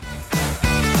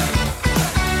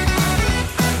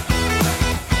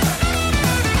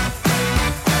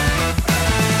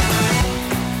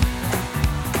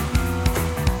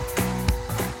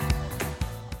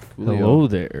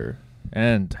there,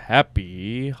 and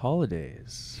happy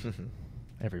holidays,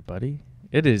 everybody.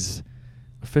 It is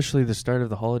officially the start of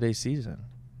the holiday season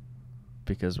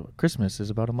because Christmas is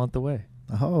about a month away.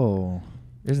 Oh.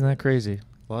 Isn't that crazy?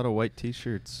 A lot of white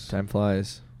T-shirts. Time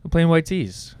flies. We're playing white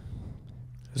tees.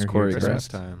 It's You're here choreographed. Christmas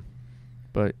time.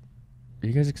 But are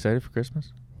you guys excited for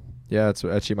Christmas? Yeah, it's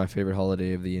actually my favorite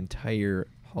holiday of the entire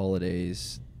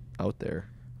holidays out there.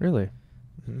 Really?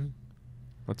 Mm-hmm.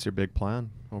 What's your big plan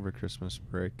over Christmas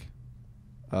break?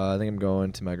 I think I'm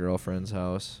going to my girlfriend's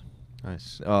house.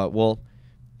 Nice. Well,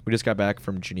 we just got back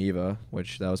from Geneva,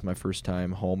 which that was my first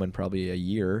time home in probably a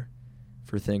year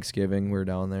for Thanksgiving. We were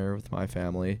down there with my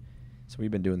family. So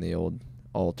we've been doing the old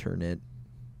alternate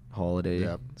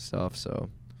holiday stuff. So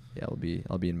yeah,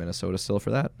 I'll be in Minnesota still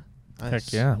for that. Nice.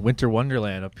 Heck yeah. Winter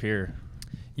Wonderland up here.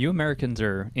 You Americans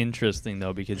are interesting,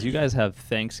 though, because you guys have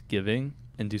Thanksgiving.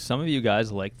 And do some of you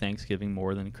guys like Thanksgiving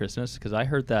more than Christmas? Because I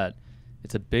heard that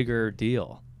it's a bigger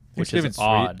deal, which is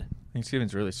odd.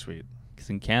 Thanksgiving's really sweet.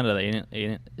 Because in Canada,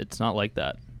 it's not like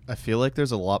that. I feel like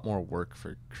there's a lot more work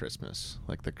for Christmas,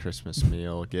 like the Christmas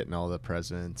meal, getting all the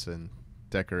presents and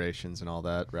decorations and all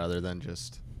that, rather than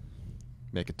just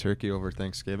make a turkey over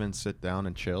Thanksgiving, sit down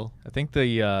and chill. I think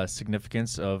the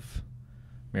significance of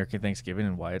American Thanksgiving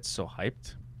and why it's so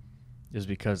hyped is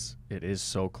because it is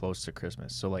so close to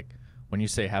Christmas. So, like, when you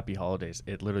say happy holidays,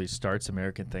 it literally starts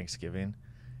American Thanksgiving, and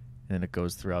then it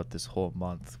goes throughout this whole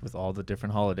month with all the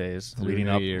different holidays leading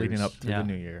up through the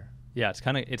new year. Yeah,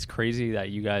 it's crazy that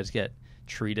you guys get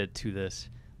treated to this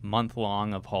month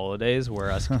long of holidays, where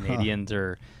us Canadians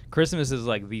Christmas is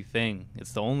like the thing.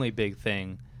 It's the only big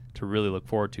thing to really look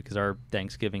forward to, because our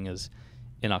Thanksgiving is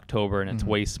in October and it's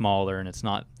way smaller, and it's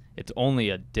only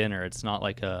a dinner. It's not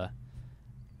like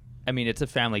it's a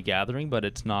family gathering, but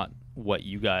it's not what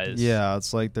you guys. Yeah,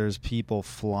 it's like there's people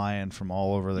flying from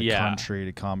all over the country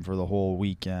to come for the whole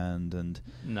weekend, and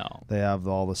they have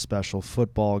all the special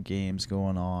football games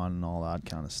going on and all that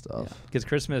kind of stuff. Because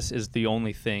Christmas is the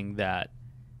only thing that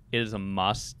is a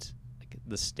must, like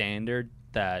the standard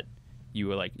that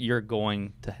you're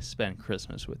going to spend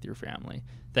Christmas with your family.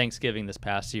 Thanksgiving this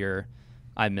past year,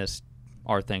 I missed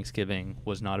our Thanksgiving.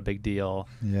 Was not a big deal.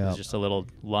 Yeah. It was just a little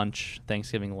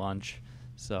Thanksgiving lunch.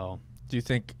 So, do you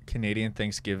think Canadian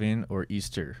Thanksgiving or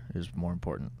Easter is more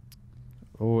important?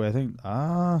 Oh, I think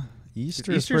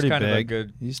Easter's pretty kind big.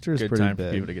 Of Easter's good pretty time big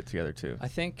for people to get together too. I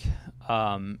think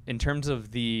in terms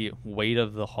of the weight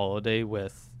of the holiday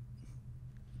with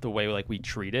the way we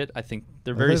treat it, I think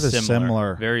they're very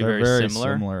similar. Very, they're very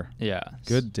similar. Yeah.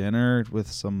 Good dinner with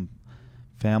some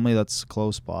family that's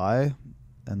close by,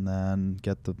 and then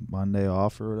get the Monday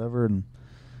off or whatever, and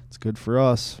it's good for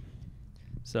us.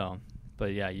 So,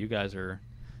 but yeah, you guys are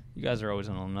always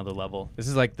on another level. This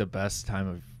is like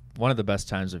one of the best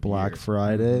times of Black year.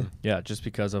 Friday. Yeah, just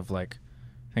because of like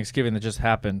Thanksgiving that just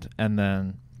happened, and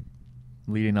then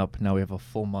leading up, now we have a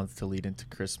full month to lead into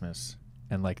Christmas.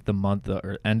 And like the month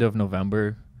or end of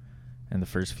November and the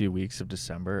first few weeks of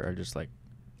December are just like,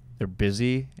 they're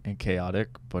busy and chaotic,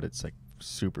 but it's like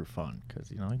super fun because,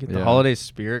 you get the holiday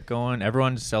spirit going.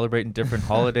 Everyone's celebrating different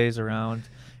holidays around.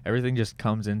 Everything just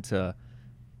comes into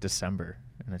December,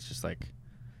 and it's just like,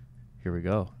 here we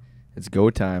go. It's go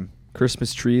time.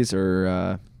 Christmas trees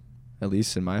are, at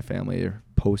least in my family, are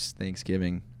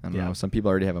post-Thanksgiving. I don't know. Some people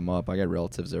already have them up. I got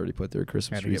relatives that already put their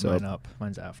Christmas trees up. Mine up.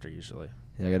 Mine's after usually.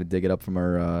 Yeah, I got to dig it up from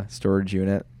our storage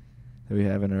unit that we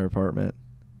have in our apartment.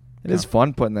 It is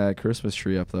fun putting that Christmas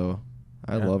tree up, though.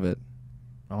 I love it.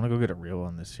 I want to go get a real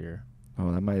one this year.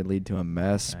 Oh, that might lead to a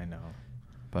mess. I know.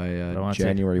 By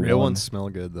January 1. Real ones smell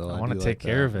good, though. I want to take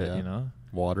care of it,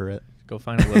 Water it. Go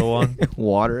find a little one.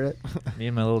 Water it. Me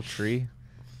and my little tree.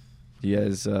 You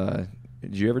guys, did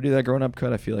you ever do that growing up,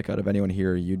 Cut? I feel like out of anyone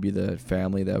here, you'd be the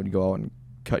family that would go out and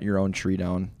cut your own tree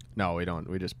down. No, we don't.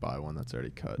 We just buy one that's already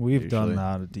cut. We've done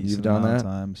that a decent amount of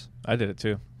times. I did it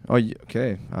too. Oh,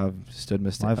 okay. I've stood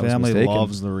mistaken. My family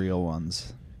loves the real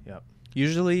ones. Yep.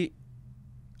 Usually,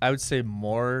 I would say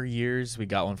more years we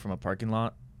got one from a parking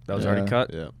lot that was already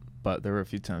cut. Yeah. But there were a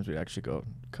few times we'd actually go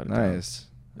cut it Nice.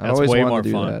 down. That's way more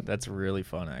fun. That. That's really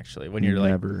fun, actually. When you're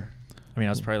I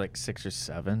was probably like 6 or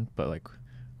 7, but like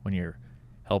when you're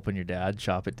helping your dad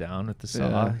chop it down with the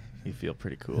saw, you feel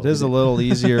pretty cool. It is a little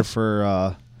easier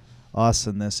for us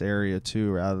in this area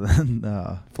too, rather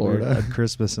than Florida at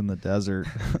Christmas in the desert.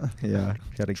 Yeah,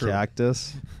 got a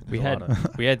cactus. We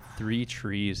had 3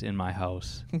 trees in my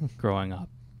house growing up.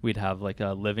 We'd have like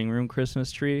a living room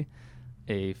Christmas tree,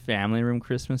 a family room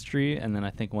Christmas tree, and then I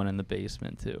think one in the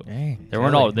basement too. Dang. They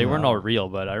weren't all real,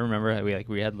 but I remember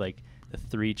we had like the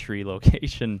 3-tree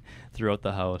location throughout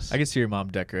the house. I can see your mom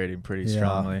decorating pretty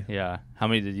strongly. Yeah. How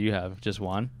many did you have? Just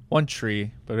one? One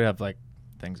tree, but we have like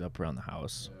things up around the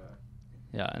house.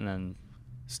 Yeah, and then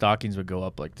stockings would go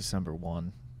up like December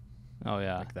 1. Oh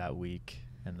yeah. Like that week,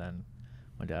 and then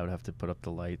my dad would have to put up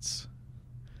the lights.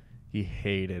 He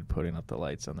hated putting up the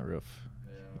lights on the roof.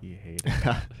 He hated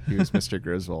it. He was Mr.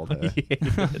 Griswold. He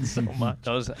hated it so much.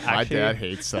 My dad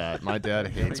hates that. My dad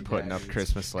hates putting up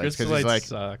Christmas lights because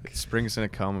he's like, spring's gonna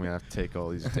come and we have to take all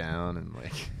these down and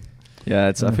like. Yeah,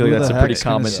 I feel like that's a pretty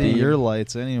common see theme. your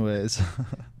lights, anyways.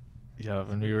 Yeah,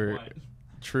 when we were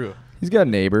true. He's got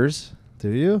neighbors. Do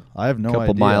you? I have no idea.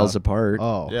 Couple miles apart.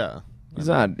 Oh, yeah. He's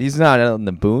not out in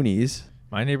the boonies.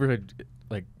 My neighborhood,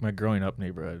 like my growing up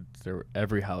neighborhood,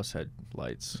 every house had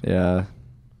lights. Yeah.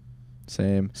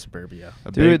 Same. Suburbia.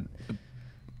 Dude,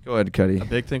 go ahead, Cuddy. A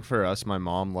big thing for us, my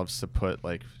mom loves to put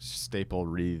like staple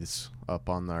wreaths up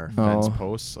on our fence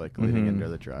posts, like leading into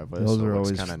the driveway. Those so are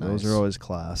always kind of nice. Those are always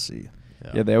classy.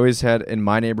 Yeah, they always had, in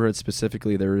my neighborhood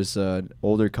specifically, there was an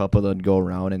older couple that would go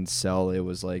around and sell, it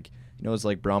was like, it was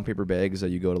like brown paper bags that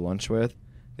you go to lunch with.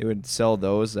 They would sell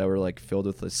those that were like filled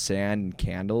with the sand and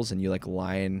candles, and you like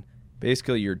line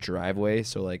basically your driveway.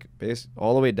 So like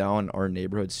all the way down our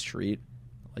neighborhood street,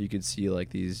 you could see like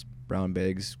these brown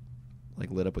bags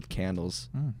like lit up with candles.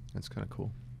 That's kind of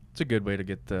cool. It's a good way to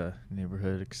get the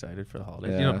neighborhood excited for the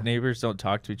holidays. Yeah. You know, neighbors don't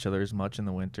talk to each other as much in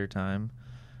the winter time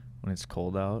when it's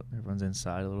cold out. Everyone's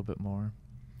inside a little bit more.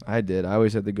 I did. I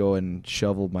always had to go and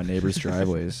shovel my neighbors'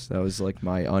 driveways. That was like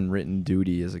my unwritten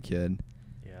duty as a kid.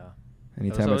 Yeah.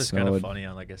 Anytime it it was kind snowed. of funny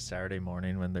on like a Saturday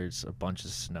morning when there's a bunch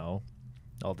of snow.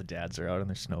 All the dads are out on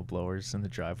their snow blowers in the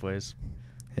driveways.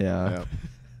 Yeah.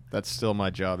 That's still my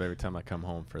job every time I come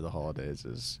home for the holidays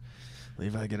is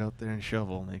Levi, get out there and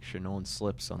shovel, make sure no one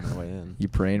slips on their way in. You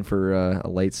praying for a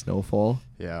late snowfall?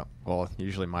 Yeah. Well,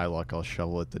 usually my luck, I'll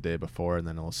shovel it the day before, and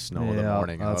then it'll snow the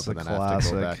morning that's of, and then I have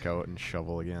to go back out and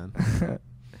shovel again.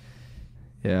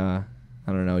 Yeah.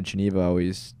 I don't know. Geneva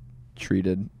always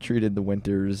treated the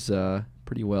winters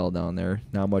pretty well down there.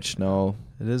 Not much snow.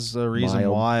 It is the reason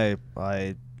why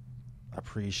I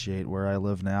appreciate where I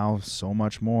live now so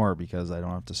much more, because I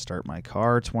don't have to start my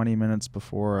car 20 minutes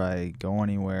before I go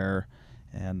anywhere,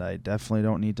 and I definitely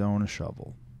don't need to own a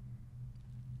shovel.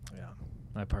 Yeah.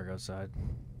 I park outside.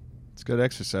 It's good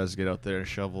exercise to get out there and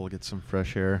shovel, get some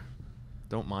fresh air.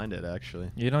 Don't mind it,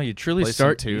 actually. You know, you truly Play some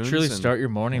start tunes your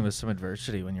morning with some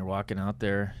adversity when you're walking out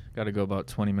there. Got to go about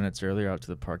 20 minutes earlier out to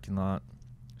the parking lot,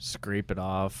 scrape it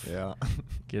off. Yeah.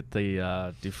 Get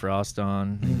the defrost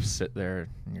on. And just sit there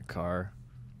in your car,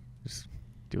 just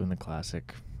doing the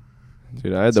classic.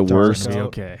 Dude, I had the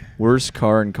worst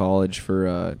car in college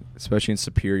for, especially in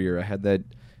Superior. I had that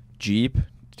Jeep,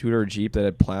 two-door Jeep that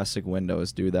had plastic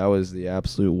windows. Dude, that was the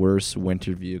absolute worst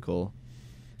winter vehicle.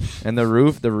 And the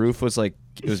roof was like,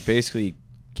 it was basically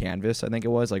canvas, I think it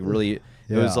was. Like really,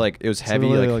 it was heavy,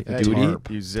 like duty.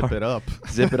 You zip it up.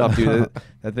 Zip it up, dude.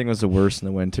 That thing was the worst in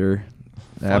the winter.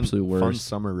 The absolute worst. Fun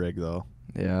summer rig, though.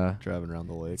 Yeah. Driving around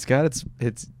the lake.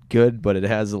 It's good, but it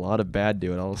has a lot of bad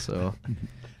to it also.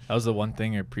 That was the one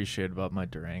thing I appreciated about my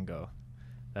Durango.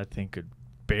 That thing could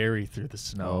bury through the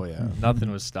snow. Oh, yeah.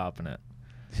 Nothing was stopping it.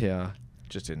 Yeah.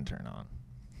 Just didn't turn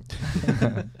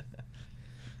on.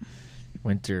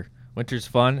 Winter's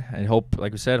fun. I hope,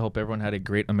 like we said, hope everyone had a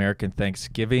great American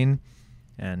Thanksgiving,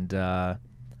 and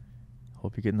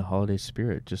hope you get in the holiday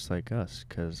spirit just like us.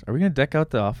 Because are we gonna deck out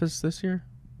the office this year?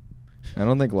 I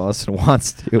don't think Lawson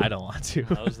wants to. I don't want to.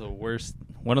 That was the worst.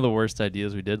 One of the worst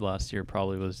ideas we did last year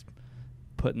probably was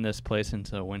putting this place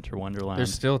into a winter wonderland.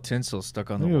 There's still tinsel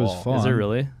stuck on the It was wall. fun. Is it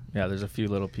really? Yeah, there's a few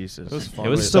little pieces. It was fun. It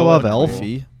was We still so have cool.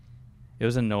 Elfie. It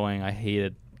was annoying. I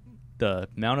hated the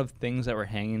amount of things that were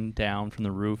hanging down from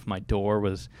the roof. My door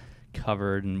was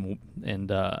covered, and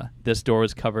this door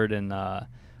was covered in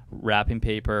wrapping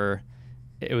paper.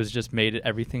 It was just made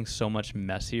everything so much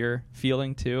messier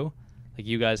feeling too. Like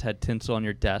you guys had tinsel on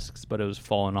your desks, but it was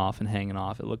falling off and hanging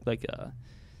off. It looked like a.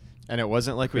 And it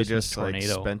wasn't like we Christmas just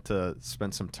tornado.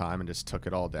 spent some time and just took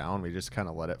it all down. We just kind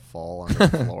of let it fall on the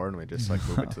floor, and we just like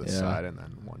move it to the side, and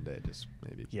then one day just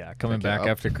maybe. Yeah, coming pick it back up.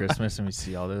 after Christmas and we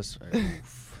see all this.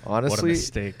 Honestly, what a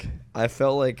mistake. I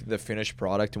felt like the finished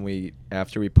product, and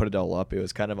after we put it all up, it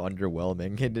was kind of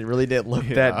underwhelming. It really didn't look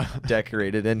that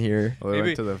decorated in here. Well, we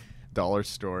went to the dollar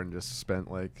store and just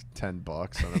spent like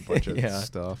 $10 on a bunch of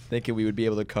stuff. Thinking we would be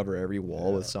able to cover every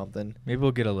wall with something. Maybe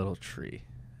we'll get a little tree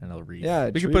and a wreath. Yeah,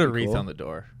 we could tree put a would be wreath cool. on the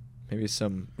door. Maybe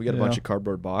we got a bunch of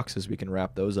cardboard boxes. We can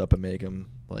wrap those up and make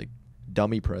them like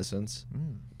dummy presents.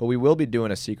 But we will be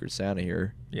doing a Secret Santa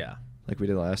here, Yeah. like we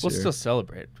did last year. We'll still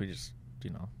celebrate. We just,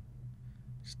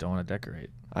 Just don't want to decorate.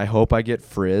 I hope I get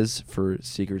Frizz for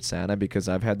Secret Santa because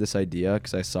I've had this idea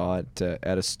because I saw it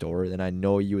at a store and I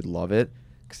know you would love it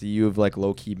because you've like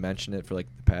low key mentioned it for like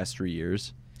the past 3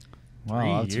 years.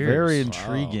 Wow, that's 3 very years.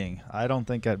 intriguing. I don't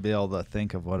think I'd be able to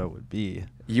think of what it would be.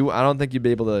 I don't think you'd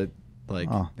be able to like.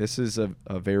 Oh. This is a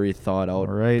very thought out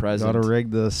All right, present. gotta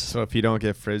rig this. So if you don't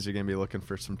get Frizz, you're gonna be looking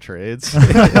for some trades.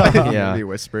 Yeah. You're gonna be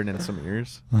whispering in some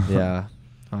ears. Yeah,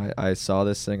 I saw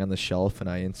this thing on the shelf and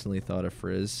I instantly thought of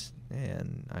Frizz,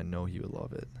 and I know he would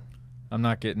love it. I'm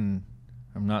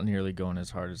not nearly going as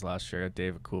hard as last year. I got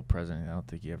Dave a cool present. I don't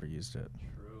think he ever used it.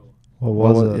 What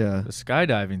was it? Yeah. The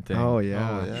skydiving thing. Oh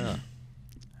yeah. Oh, yeah.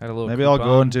 Had a little. Maybe I'll go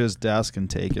coupon. into his desk and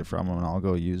take it from him, and I'll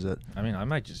go use it. I mean, I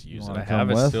might just use it. wanna I have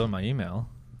come it with? still in my email.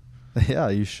 Yeah,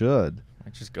 you should. I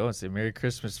just go and say Merry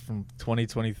Christmas from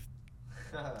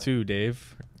 2022,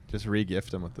 Dave. Just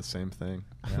re-gift him with the same thing.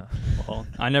 Yeah. Well,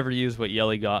 I never used what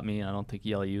Yelly got me. I don't think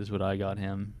Yelly used what I got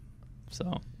him.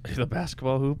 So The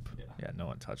basketball hoop. Yeah, no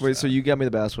one touched. Wait, that. so you got me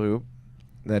the basketball hoop?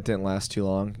 That didn't last too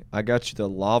long. I got you the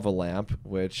lava lamp,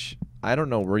 which I don't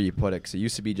know where you put it because it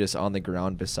used to be just on the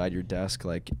ground beside your desk,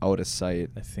 like out of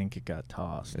sight. I think it got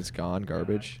tossed. It's gone,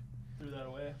 garbage. threw that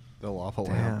away. The lava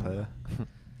Damn. lamp.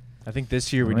 I think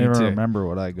this year I we don't need even to remember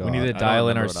what I got. we need to I don't dial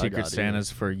in our remember what I Secret got either.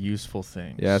 Santas for useful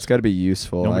things. Yeah, it's got to be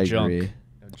useful. No I junk. agree.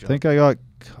 I think I got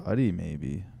Cuddy,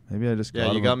 maybe. Maybe I just Yeah,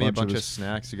 got you him got me a bunch of his-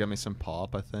 snacks. You got me some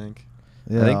pop, I think.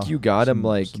 Yeah, I think you got him some-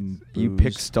 like some you booze.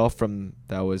 picked stuff from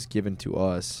that was given to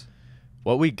us.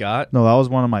 What we got. No, that was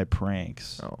one of my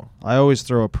pranks. Oh, I always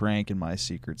throw a prank in my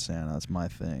Secret Santa. That's my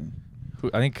thing.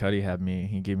 I think Cuddy had me.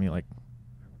 He gave me like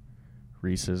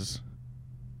Reese's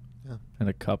Yeah. and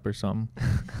a cup or something.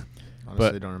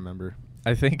 Honestly, don't remember.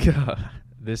 I think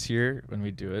this year when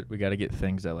we do it, we got to get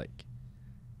things that like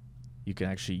you can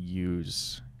actually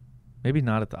use. Maybe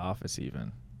not at the office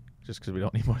even, just because we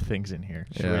don't need more things in here.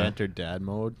 Should we Yeah. enter dad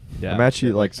mode? Yeah. I'm actually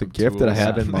Get, like like, the some gift that I tools.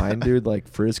 have in mind, dude. Like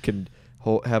Frizz can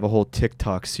have a whole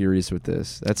TikTok series with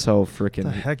this. That's how What the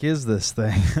freaking. heck is this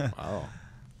thing? Wow.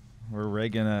 We're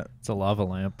rigging it. It's a lava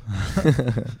lamp. Or like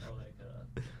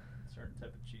a certain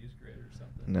type of cheese grate or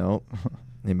something. No,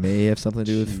 it may have something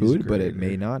to do with Cheese food, but it may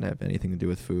grater. not have anything to do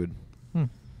with food.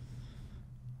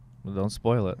 Well, don't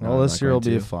spoil it. No, Well, I'm this not year will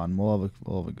going be to. fun. We'll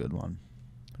have a good one.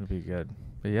 It'll be good.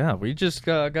 But yeah, we just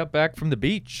got back from the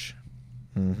beach,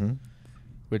 Mm-hmm.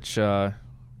 which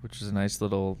is a nice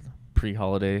little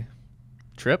pre-holiday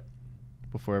trip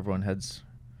before everyone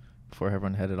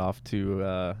headed off to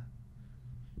their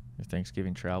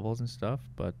Thanksgiving travels and stuff.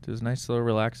 But it was a nice little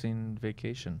relaxing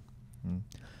vacation. And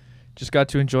just got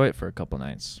to enjoy it for a couple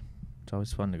nights. It's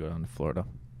always fun to go down to Florida.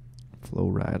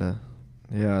 Florida.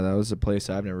 Yeah, that was a place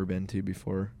I've never been to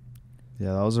before.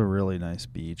 Yeah, that was a really nice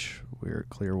beach. We were at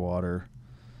Clearwater.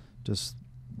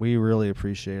 We really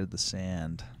appreciated the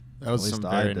sand. That was At some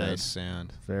least I very did. nice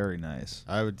sand. Very nice.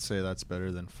 I would say that's better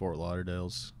than Fort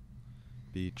Lauderdale's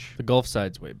beach. The Gulf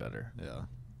side's way better. Yeah.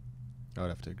 I would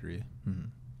have to agree. Mm-hmm.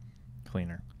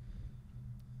 Cleaner.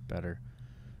 Better.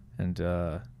 And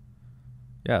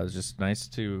yeah, it was just nice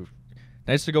to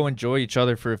go enjoy each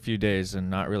other for a few days and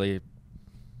not really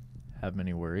have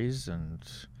many worries. And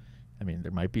I mean,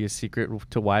 there might be a secret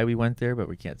to why we went there, but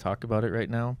we can't talk about it right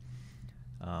now.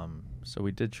 So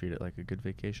we did treat it like a good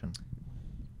vacation.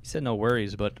 He said no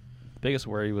worries, but the biggest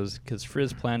worry was because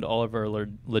Frizz planned all of our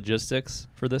logistics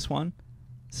for this one.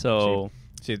 So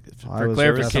See, I for was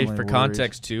clarification, definitely for worried.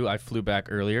 context too, I flew back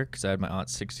earlier because I had my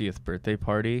aunt's 60th birthday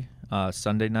party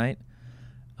Sunday night.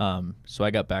 So I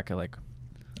got back at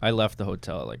I left the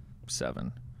hotel at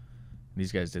 7.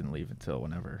 These guys didn't leave until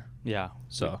whenever. yeah,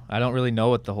 So I don't really know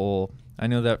what I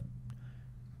know that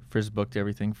Frizz booked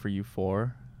everything for you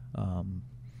four.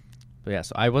 But yeah,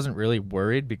 so I wasn't really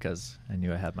worried because I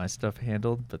knew I had my stuff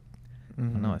handled. But I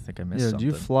don't know. I think I missed Yeah, something.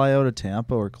 did you fly out of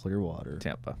Tampa or Clearwater?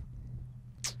 Tampa.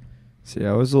 See,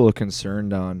 I was a little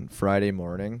concerned on Friday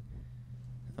morning.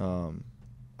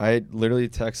 I literally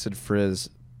texted Frizz,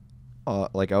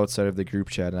 outside of the group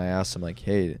chat, and I asked him,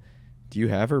 hey, do you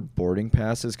have her boarding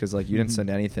passes? Because, you didn't send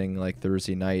anything,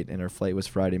 Thursday night, and our flight was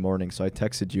Friday morning. So I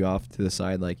texted you off to the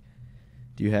side,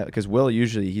 do you have... Because Will,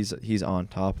 usually, he's on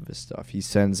top of his stuff. He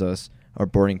sends us our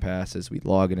boarding passes. We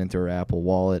log it into our Apple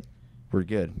Wallet. We're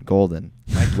good. Golden.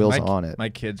 Will's on it. My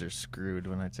kids are screwed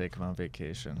when I take them on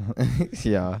vacation.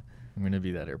 Yeah. I'm going to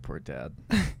be that airport dad.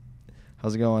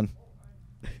 How's it going?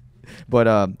 But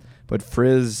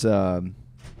Frizz...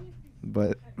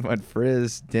 But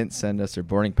Frizz didn't send us their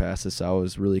boarding passes, so I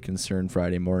was really concerned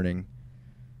Friday morning.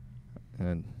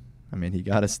 And I mean, he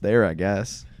got us there, I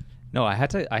guess. no, I had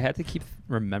to keep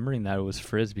remembering that it was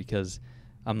Frizz because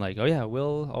I'm like, oh yeah,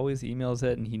 Will always emails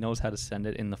it, and he knows how to send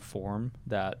it in the form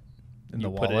that In you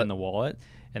the put it wallet? in the wallet.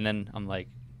 And then I'm like,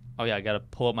 oh yeah, I got to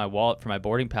pull up my wallet for my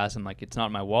boarding pass. I'm like, it's not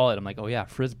in my wallet. I'm like, oh yeah,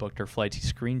 Frizz booked her flights. He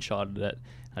screenshotted it.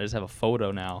 I just have a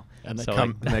photo now. And they So,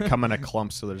 come like, and they come in a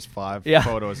clump, so there's 5 Yeah.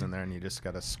 photos in there, and you just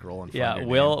gotta scroll and find yeah, your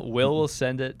Will name. will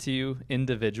send it to you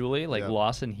individually. Like, Yeah.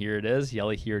 Lawson, here it is.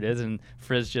 Yelly, here it is. And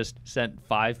Frizz just sent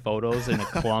 5 photos in a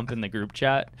clump in the group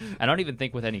chat. I don't even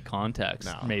think with any context.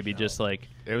 No, Maybe no. just like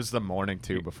It was the morning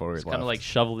too before we just left. kind of like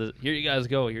shoveled it. Here you guys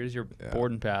go. Here's your Yeah.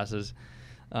 boarding passes.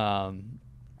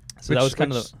 So that was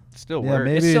kind of the. still Yeah, works.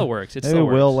 maybe It still works. It maybe still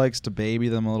Will works. likes to baby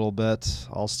them a little bit.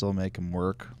 I'll still make him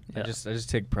work. Yeah. I just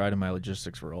take pride in my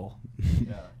logistics role.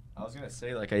 Yeah, I was gonna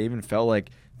say, like, I even felt like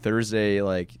Thursday,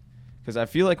 like, because I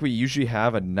feel like we usually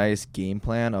have a nice game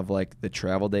plan of like the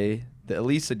travel day, at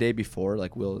least the day before,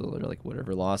 like we'll, or like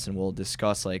whatever Lawson will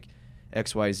discuss like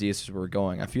XYZ, this is where we're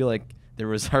going. I feel like there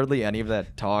was hardly any of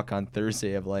that talk on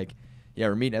Thursday of like, yeah,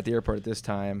 we're meeting at the airport at this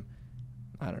time.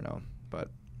 I don't know, but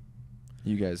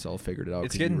you guys all figured it out.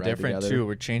 It's 'cause you getting ride different together. too.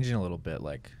 We're changing a little bit.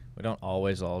 Like, we don't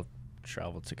always all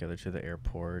travel together to the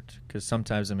airport, because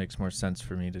sometimes it makes more sense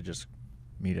for me to just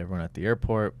meet everyone at the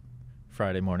airport.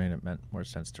 Friday morning, it meant more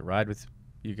sense to ride with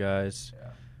you guys. Yeah.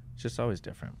 It's just always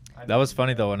different. That was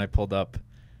funny though. When I pulled up,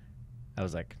 I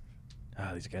was like,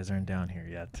 "Oh, these guys aren't down here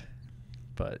yet."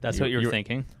 But That's what you're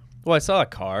thinking. Well, I saw a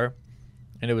car,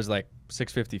 and it was like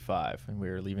 6:55, and we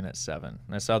were leaving at 7.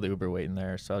 And I saw the Uber waiting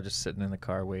there, so I was just sitting in the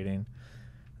car waiting.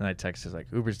 And I texted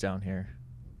like, "Uber's down here,"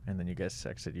 and then you guys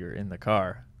texted you're in the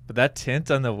car. But that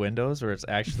tint on the windows, where it's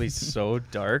actually so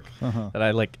dark that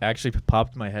I like actually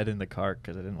popped my head in the car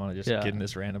because I didn't want to just Yeah. get in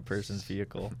this random person's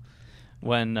vehicle.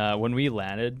 When we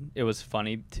landed, it was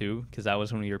funny too, because that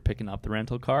was when we were picking up the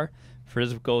rental car.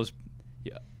 Frizz goes,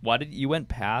 "Yeah, why did you went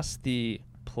past the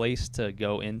place to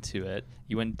go into it?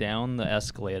 You went down the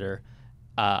escalator.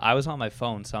 I was on my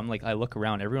phone, so I'm like, I look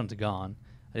around, everyone's gone.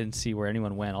 I didn't see where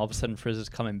anyone went. All of a sudden, Frizz is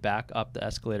coming back up the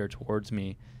escalator towards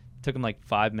me. Took him like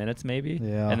 5 minutes maybe,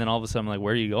 Yeah. and then all of a sudden, I'm like,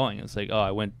 where are you going? It's like, oh,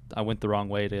 I went the wrong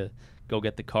way to go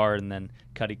get the car, and then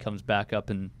Cuddy comes back up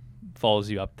and follows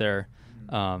you up there.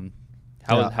 How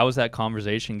was that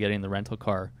conversation getting the rental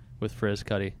car with Frizz,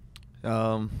 Cuddy?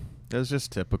 It was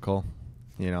just typical,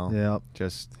 you know. Yeah.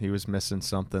 Just he was missing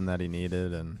something that he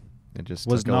needed, and it just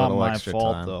Was took a not little my extra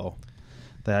fault time. though.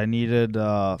 That I needed.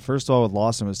 First of all, what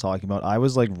Lawson was talking about, I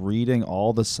was like reading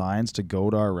all the signs to go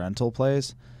to our rental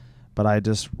place, but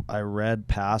I read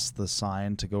past the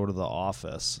sign to go to the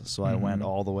office, so I went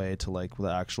all the way to like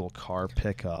the actual car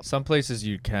pickup. Some places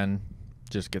you can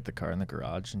just get the car in the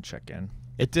garage and check in.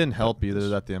 It didn't help either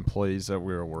that the employees that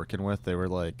we were working with, they were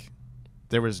like,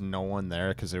 there was no one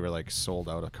there because they were like sold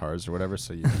out of cars or whatever.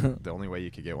 So the only way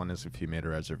you could get one is if you made a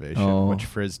reservation, Oh. which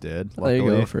Frizz did. There you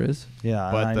luckily. go, Frizz. Yeah,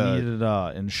 But and I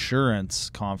needed insurance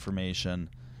confirmation,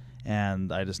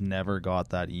 and I just never got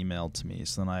that emailed to me.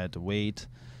 So then I had to wait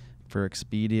for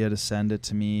Expedia to send it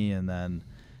to me, and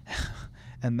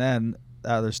then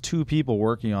there's 2 people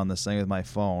working on this thing with my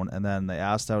phone, and then they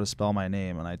asked how to spell my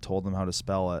name, and I told them how to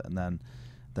spell it, and then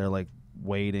they're like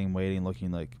waiting,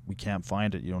 looking like, we can't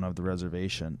find it. You don't have the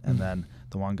reservation. And then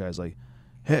the one guy's like,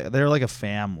 hey, they're like a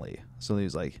family. So he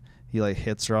like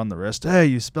hits her on the wrist. Hey,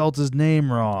 you spelled his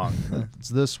name wrong. It's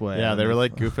this way. Yeah, And they were then-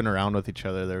 like goofing around with each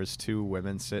other. There was 2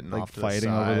 women sitting Like off to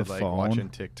fighting the over side, the like phone. watching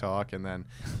TikTok, and then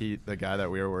the guy that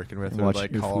we were working with would Watching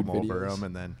like your call him food over videos. him,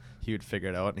 and then he would figure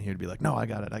it out, and he would be like, "No, I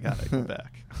got it, go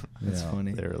back." That's Yeah.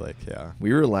 funny. They were like, "Yeah."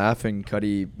 We were laughing,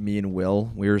 Cuddy, me and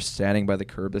Will. We were standing by the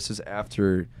curb. This is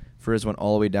after Frizz went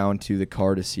all the way down to the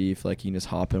car to see if like he can just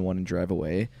hop in one and drive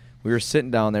away. We were sitting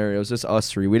down there. It was just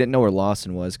us 3. We didn't know where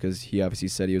Lawson was because he obviously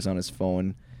said he was on his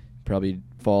phone. Probably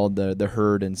followed the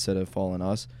herd instead of following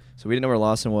us. So we didn't know where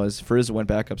Lawson was. Frizz went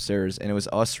back upstairs, and it was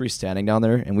us 3 standing down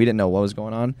there, and we didn't know what was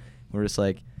going on. We were just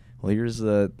like, well, here's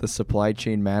the supply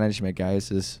chain management guys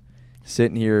is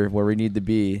sitting here where we need to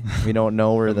be. We don't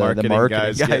know where the marketing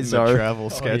guys getting the are. travel Oh,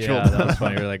 schedule. yeah, that was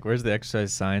funny. We're like, where's the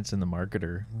exercise science and the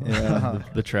marketer? Yeah.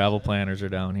 the travel planners are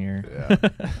down here.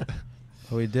 Yeah.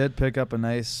 We did pick up a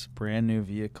nice brand new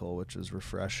vehicle, which is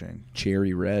refreshing.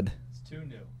 Cherry red. It's too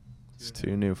new. It's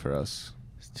too new for us.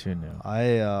 It's too new.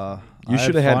 You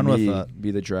should have had fun with me it.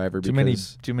 be the driver Too many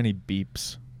because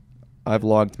beeps. I've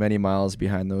logged many miles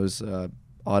behind those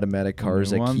automatic The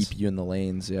cars new that ones? keep you in the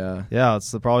lanes. Yeah. Yeah,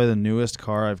 it's probably the newest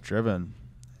car I've driven,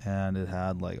 and it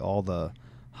had like all the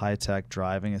high-tech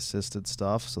driving assisted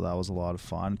stuff, so that was a lot of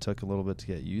fun. It took a little bit to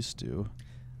get used to.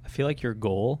 I feel like your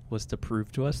goal was to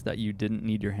prove to us that you didn't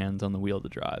need your hands on the wheel to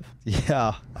drive.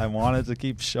 Yeah, I wanted to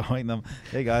keep showing them,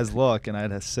 hey guys, look, and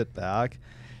I'd have sit back.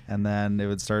 and then it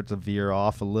would start to veer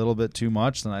off a little bit too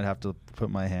much. Then I'd have to put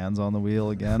my hands on the wheel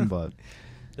again. But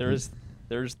There's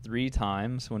 3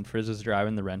 times when Frizz was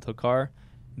driving the rental car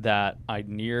that I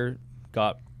near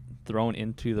got thrown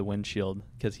into the windshield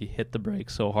because he hit the brake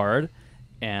so hard.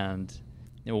 And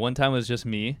one time it was just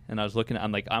me, and I was looking.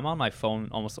 I'm on my phone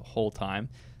almost the whole time,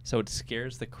 so it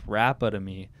scares the crap out of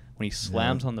me when he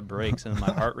slams on the brakes, and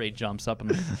my heart rate jumps up. I'm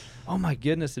like, oh my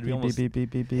goodness, did we almost beep,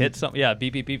 beep, beep, beep. hit something? Yeah,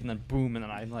 beep, beep, beep, and then boom, and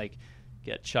then I like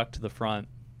get chucked to the front.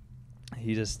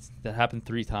 That happened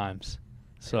 3 times.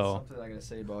 So something I gotta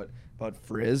say about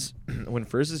Frizz. When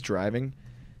Frizz is driving,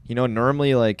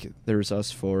 normally like there's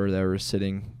us 4 that were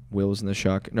sitting, Will's in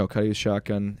the Cuddy's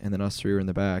shotgun, and then us 3 were in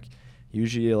the back.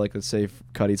 Usually, like, let's say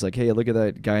Cuddy's like, hey, look at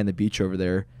that guy on the beach over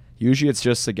there. Usually it's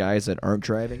just the guys that aren't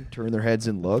driving turn their heads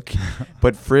and look.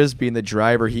 But Frizz being the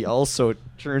driver, he also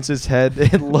turns his head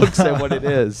and looks at what it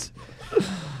is.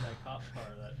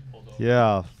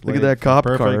 Yeah. Look at that cop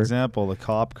car. Perfect example, the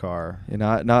cop car. And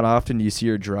not often do you see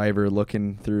your driver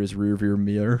looking through his rearview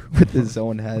mirror with his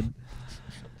own head.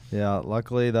 Yeah,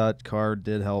 luckily that car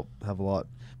did help have a lot.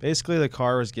 Basically, the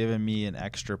car was giving me an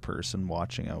extra person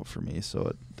watching out for me, so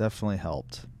it definitely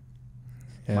helped.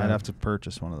 Yeah. Might have to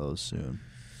purchase one of those soon.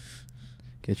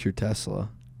 Get your Tesla.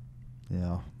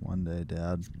 Yeah, one day,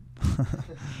 Dad.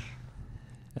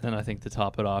 And then I think to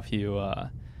top it off, you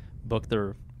booked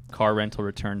the car rental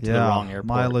return to the wrong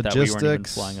airport that we weren't even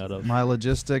flying out of. My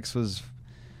logistics was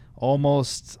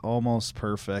almost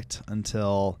perfect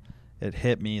until it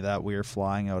hit me that we were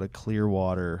flying out of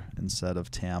Clearwater instead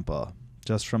of Tampa.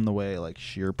 Just from the way like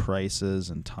sheer prices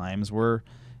and times were,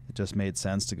 it just made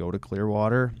sense to go to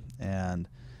Clearwater. And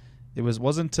it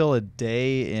wasn't until a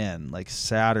day in, like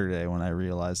Saturday, when I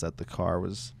realized that the car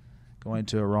was going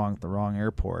to the wrong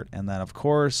airport. And then, of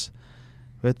course,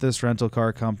 with this rental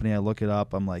car company, I look it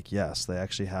up. I'm like, yes, they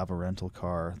actually have a rental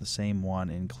car, the same one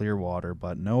in Clearwater.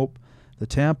 But nope, the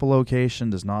Tampa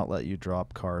location does not let you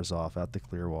drop cars off at the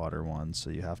Clearwater one, so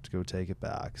you have to go take it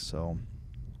back. So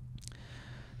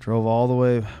drove all the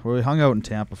way. We hung out in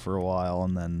Tampa for a while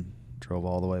and then drove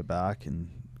all the way back and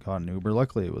got an Uber.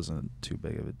 Luckily, it wasn't too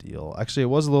big of a deal. Actually, it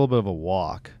was a little bit of a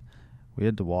walk. We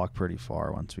had to walk pretty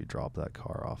far once we dropped that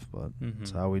car off, but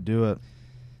that's how we do it.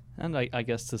 And I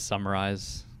guess to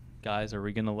summarize, guys, are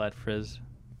we going to let Frizz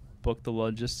book the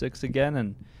logistics again?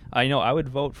 And I know I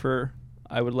would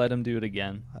let him do it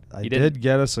again. I did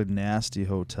get us a nasty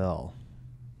hotel.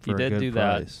 He did do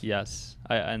price. that, yes.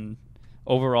 And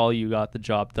overall, you got the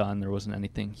job done. There wasn't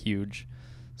anything huge.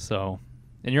 So,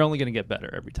 and you're only going to get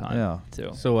better every time,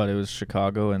 too. So what, it was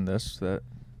Chicago and this that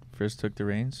Frizz took the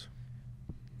reins?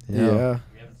 Yeah.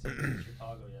 We haven't seen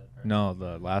Chicago yet. Right? No,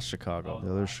 the last Chicago.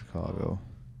 The other Chicago.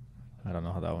 I don't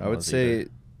know how that one I would was say either.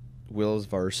 Will's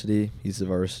varsity. He's the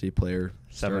varsity player.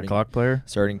 7 o'clock player?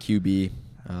 Starting QB.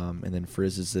 And then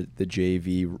Frizz is the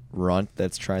JV runt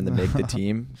that's trying to make the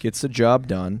team. Gets the job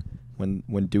done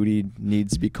when duty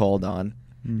needs to be called on.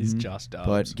 He's just Dobbs.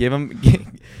 But give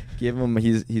him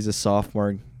he's a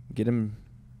sophomore. Get him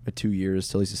 2 years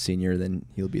till he's a senior, then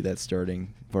he'll be that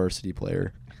starting varsity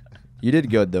player. You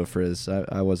did good though, Frizz.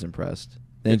 I was impressed.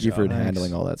 Thank you for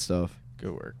handling all that stuff.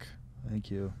 Good work.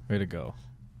 Thank you. Way to go.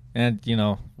 And,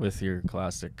 with your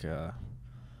classic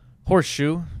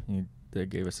horseshoe, they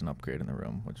gave us an upgrade in the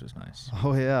room, which was nice.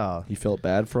 Oh, yeah. You felt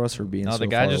bad for us for being No, so the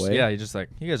guy far just, away? yeah, he just like,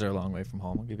 you guys are a long way from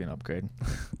home. I'll give you an upgrade.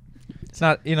 It's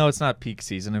not peak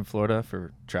season in Florida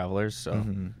for travelers, so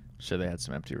I'm sure they had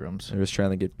some empty rooms. They're just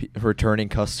trying to get returning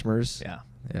customers. Yeah.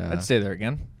 Yeah. I'd stay there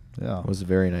again. Yeah. It was a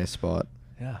very nice spot.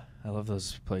 Yeah. I love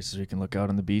those places where you can look out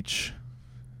on the beach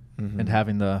Mm-hmm. and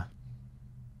having the,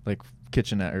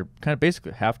 kitchenette, or kind of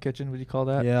basically half kitchen, would you call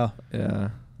that? Yeah. Yeah.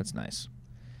 That's nice.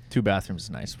 2 bathrooms is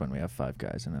nice when we have 5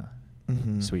 guys in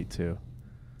a suite, too.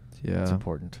 Yeah. It's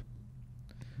important.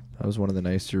 That was one of the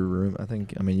nicer rooms.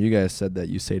 You guys said that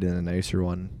you stayed in a nicer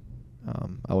one.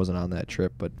 I wasn't on that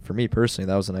trip, but for me personally,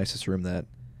 that was the nicest room that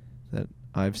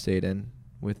I've stayed in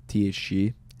with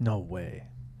THG. No way.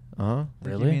 Uh-huh.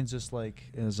 Really? He means just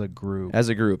as a group. As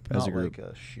a group. Not like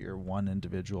a sheer one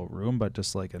individual room, but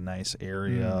just like a nice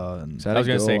area. And So I was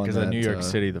going to say, because on New York that,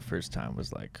 City the first time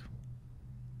was like,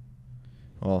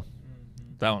 well,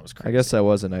 that one was crazy. I guess that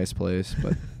was a nice place,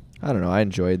 but I don't know. I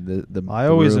enjoyed the I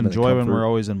always room and the enjoy when comfort. we're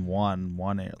always in one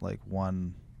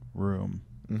room,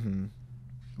 Mm-hmm.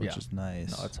 which is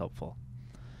nice. No, it's helpful.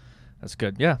 That's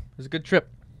good. Yeah, it was a good trip.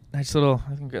 Nice little,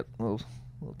 I think got a little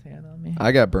tan on me.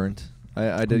 I got burnt.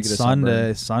 I did get a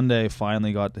Sunday. sunburn. Sunday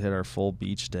finally got to hit our full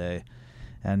beach day,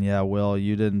 and yeah, Will,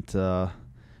 you didn't.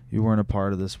 You weren't a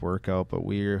part of this workout, but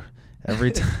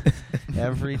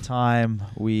every time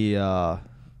we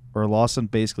or Lawson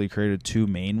basically created 2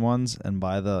 main ones, and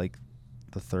by the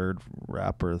third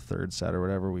rep or third set or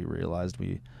whatever, we realized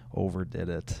we overdid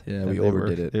it. Yeah, we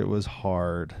overdid it. It was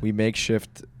hard. We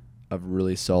makeshift a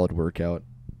really solid workout.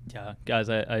 Yeah, guys,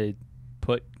 I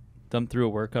put them through a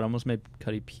workout. Almost made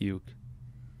Cuddy puke.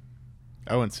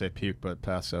 I wouldn't say puke, but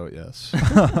pass out, yes.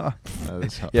 that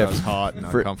was hot and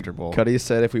uncomfortable. Cuddy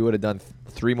said if we would have done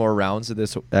 3 more rounds of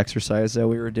this exercise that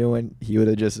we were doing, he would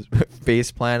have just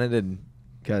face planted and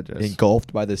got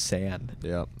engulfed by the sand.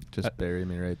 Yep, just bury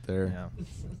me right there. Yeah.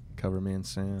 Cover me in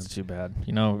sand. It's too bad.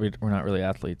 You know, we're not really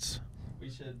athletes.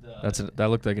 We should. That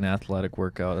looked like an athletic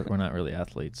workout. We're not really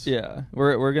athletes. Yeah,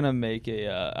 we're gonna make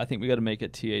a. I think we got to make a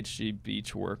THG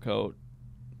beach workout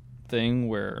thing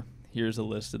where here's a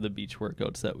list of the beach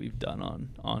workouts that we've done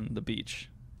on the beach,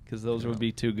 because those would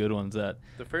be 2 good ones that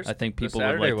I think people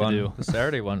would like to do. The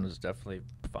Saturday one was definitely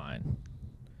fine.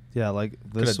 Yeah, like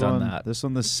this one,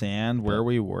 the sand where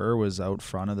we were was out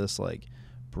front of this like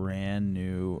brand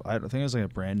new, I think it was like a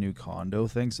brand new condo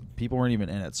thing. So people weren't even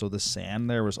in it, so the sand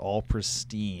there was all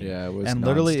pristine. Yeah, it was, and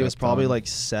literally it was probably like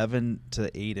 7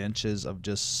 to 8 inches of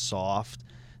just soft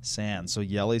sand. So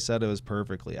Yelly said it was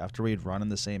perfectly. After we'd run in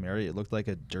the same area, it looked like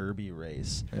a derby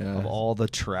race of all the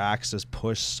tracks just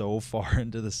pushed so far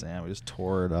into the sand. We just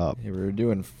tore it up. Yeah, we were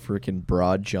doing freaking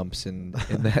broad jumps in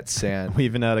that sand. We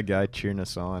even had a guy cheering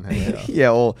us on. Hey,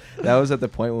 yeah, well, that was at the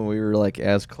point when we were like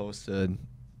as close to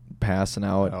passing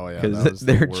out. Oh yeah, because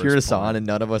they were cheering us on and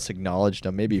none of us acknowledged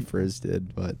them. Maybe Frizz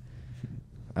did, but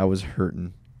I was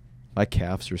hurting. My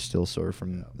calves are still sore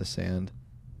from the sand.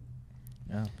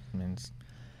 Yeah, I mean,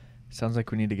 sounds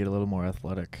like we need to get a little more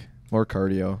athletic. More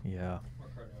cardio. Yeah.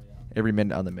 Every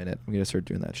minute on the minute. We gotta start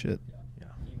doing that shit.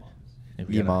 Yeah.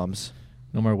 E-moms.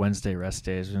 No more Wednesday rest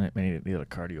days. We need a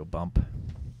cardio bump.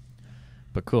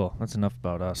 But cool. That's enough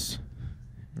about us.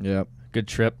 Yep. Good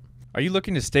trip. Are you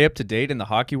looking to stay up to date in the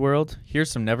hockey world?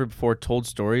 Here's some never-before-told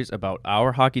stories about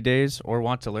our hockey days, or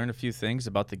want to learn a few things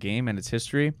about the game and its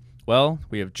history? Well,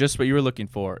 we have just what you were looking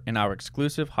for in our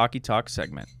exclusive Hockey Talk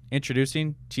segment.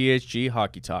 Introducing THG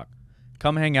Hockey Talk.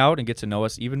 Come hang out and get to know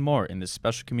us even more in this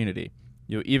special community.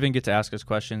 You'll even get to ask us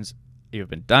questions you have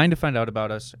been dying to find out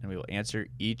about us, and we will answer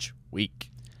each week.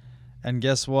 And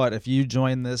guess what? If you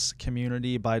join this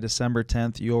community by December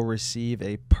 10th, you'll receive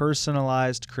a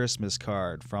personalized Christmas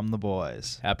card from the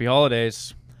boys. Happy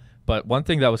holidays. But one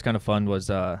thing that was kind of fun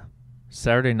was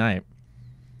Saturday night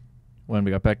when we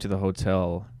got back to the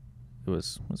hotel. It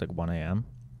was like 1 a.m.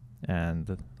 and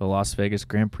the Las Vegas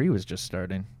Grand Prix was just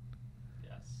starting.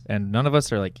 Yes. And none of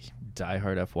us are like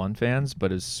diehard F1 fans,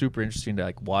 but it's super interesting to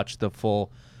like watch the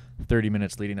full 30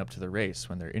 minutes leading up to the race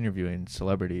when they're interviewing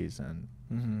celebrities. And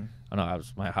I don't know,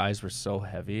 my eyes were so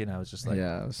heavy, and I was just like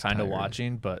kind of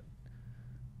watching, but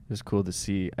it was cool to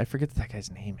see. I forget what that guy's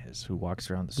name is who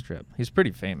walks around the strip. He's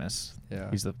pretty famous.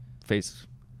 Yeah. He's the face.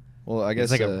 Well, I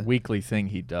guess it's like a weekly thing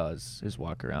he does is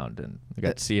walk around, and we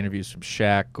got to see interviews from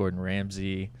Shaq, Gordon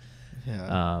Ramsay,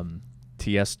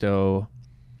 Tiesto.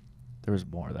 There was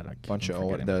more that I can't bunch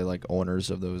of the like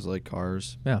owners of those like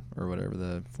cars, or whatever,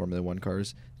 the Formula 1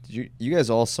 cars. Did you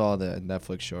guys all saw the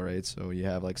Netflix show, right? So you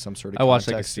have like some sort of. I watched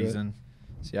like a season.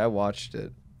 See, I watched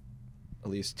it at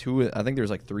least 2. I think there's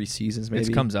like 3 seasons. Maybe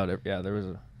it comes out. There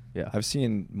was I've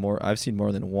seen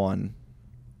more than one,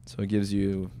 so it gives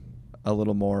you a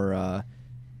little more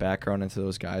background into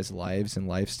those guys' lives and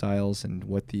lifestyles and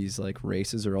what these like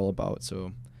races are all about.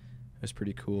 So it's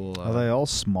pretty cool. Are they all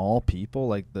small people,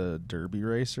 like the derby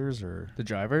racers, or the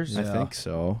drivers? I think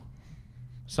so.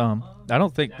 Some. I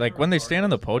don't think, like, when they stand on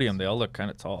the podium, they all look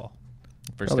kind of tall.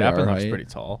 Verstappen looks pretty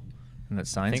tall. And that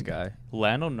Sainz guy.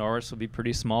 Lando Norris will be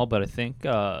pretty small, but I think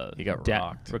he got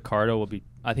rocked. Ricardo will be.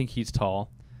 I think he's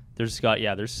tall. There's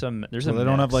some. There's so a. They mix.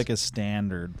 don't have like a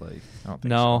standard like.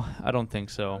 I don't think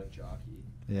so.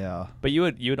 Yeah. But you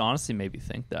would honestly maybe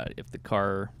think that if the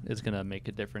car is gonna make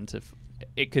a difference, if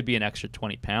it could be an extra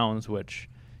 20 pounds, which,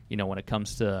 when it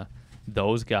comes to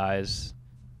those guys,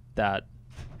 that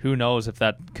who knows if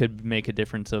that could make a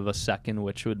difference of a second,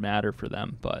 which would matter for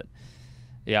them. But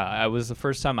yeah, it was the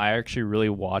first time I actually really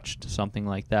watched something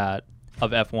like that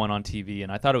of F1 on TV,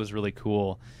 and I thought it was really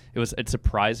cool. It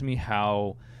surprised me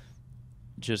how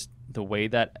just the way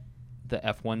that the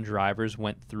F1 drivers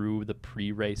went through the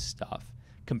pre-race stuff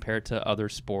compared to other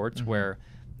sports where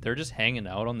they're just hanging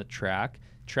out on the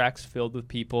track's filled with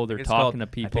people, they're talking to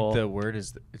people. I think the word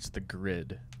is it's the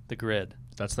grid. The grid.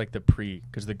 That's like the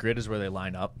because the grid is where they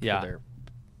line up. Yeah.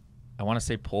 I want to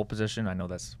say pole position. I know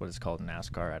that's what it's called in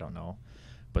NASCAR. I don't know.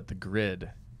 But the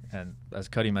grid, and as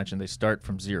Cuddy mentioned, they start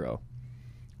from 0.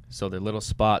 So they're little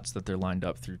spots that they're lined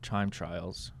up through time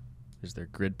trials. is their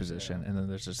grid position, and then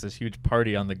there's just this huge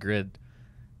party on the grid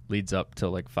leads up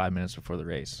till like 5 minutes before the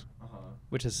race.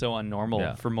 Which is so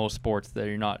unnormal for most sports that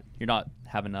you're not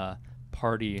having a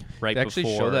party right They before.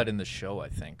 actually show that in the show, I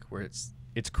think, where it's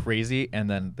crazy, and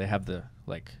then they have the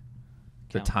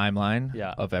timeline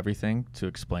of everything to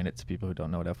explain it to people who don't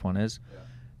know what F1 is,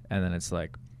 and then it's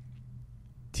like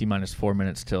T-minus 4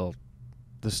 minutes till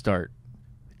the start,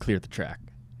 clear the track.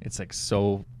 It's like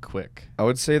so quick. I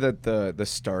would say that the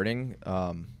starting,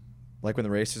 like when the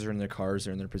racers are in their cars,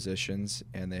 they're in their positions,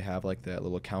 and they have like that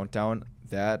little countdown.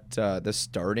 That the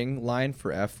starting line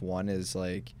for F1 is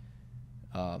like,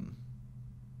 the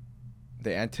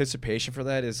anticipation for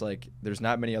that is like there's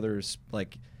not many others,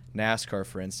 like NASCAR,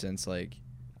 for instance. Like,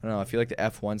 I don't know, I feel like the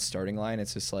F1 starting line,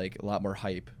 it's just like a lot more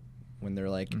hype when they're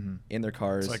like in their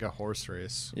cars. It's like a horse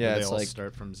race. Yeah, where it's they all like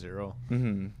start from zero.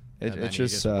 Mm-hmm. It's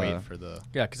just wait for the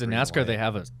because in green NASCAR light. they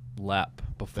have a lap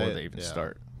before they even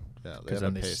start. Yeah, they Because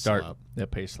have then a they pace start lap. the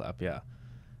pace lap. Yeah,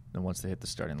 then once they hit the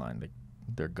starting line,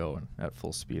 they're going at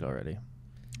full speed already.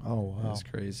 Oh wow, That's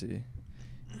crazy.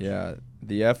 Yeah,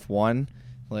 the F1,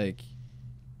 like,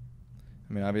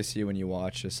 I mean, obviously when you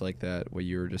watch just like that, what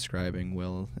you were describing,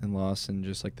 Will and Lawson,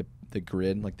 just like the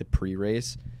grid, like the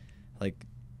pre-race, like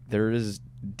there is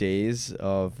days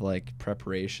of like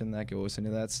preparation that goes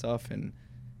into that stuff, and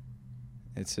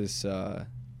it's just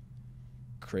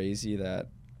crazy that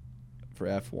for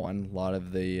F1, a lot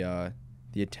of the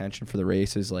attention for the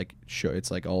race is like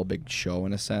it's like all a big show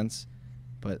in a sense,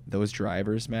 but those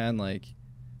drivers, man, like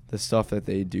the stuff that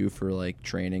they do for like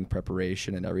training,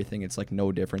 preparation, and everything, it's like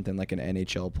no different than like an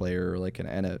NHL player or like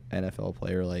an NFL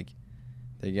player. Like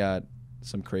they got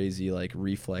some crazy like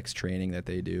reflex training that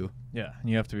they do. Yeah, and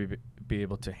you have to be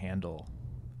able to handle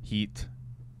heat.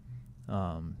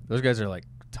 Those guys are like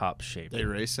top shape. They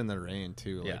race in the rain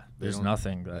too. Yeah, Like, there's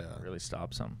nothing that really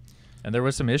stops them. And there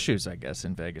was some issues, I guess,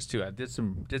 in Vegas too. I did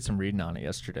some reading on it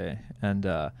yesterday, and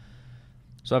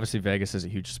so obviously Vegas is a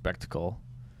huge spectacle,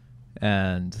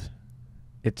 and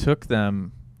it took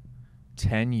them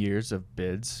 10 years of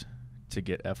bids to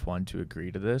get F1 to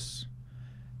agree to this,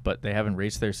 but they haven't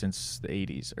raced there since the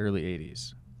 80s, early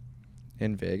 80s.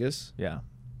 In Vegas? Yeah,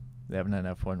 they haven't had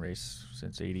an F1 race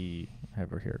since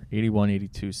 81,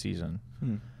 82 season,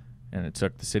 and it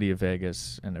took the city of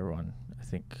Vegas and everyone, I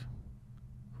think,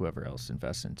 whoever else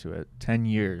invests into it, 10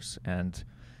 years, and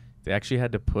they actually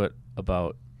had to put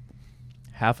about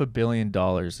 $500 million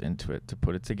into it to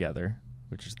put it together,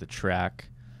 which is the track,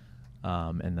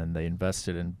 and then they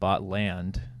invested and bought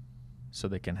land so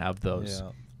they can have those.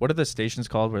 Yeah. What are the stations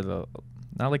called? Where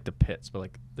not like the pits, but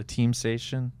like the team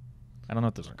station. I don't know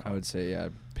what those are I called. would say, yeah,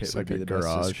 pit It's would like be a the best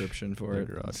garage. description for it.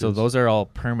 Garage. So those are all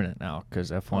permanent now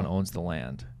because F1 owns the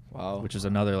land, Wow. which is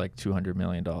another like $200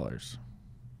 million.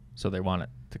 So they want it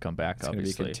to come back, It's going to be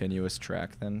a obviously. continuous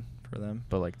track then for them.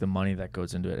 But like the money that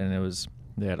goes into it, and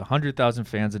they had 100,000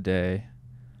 fans a day,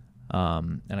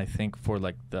 and I think for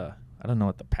like I don't know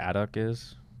what the paddock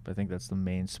is, but I think that's the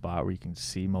main spot where you can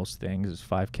see most things is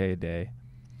 $5K a day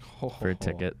for a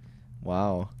ticket.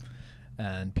 Wow.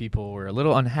 And people were a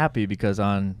little unhappy because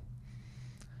when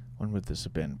would this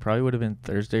have been? Probably would have been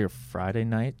Thursday or Friday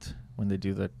night when they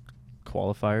do the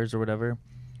qualifiers or whatever.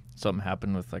 Something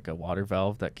happened with like a water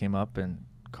valve that came up, and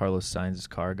Carlos Sainz's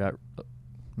car got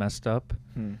messed up.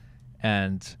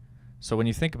 And so when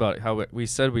you think about how we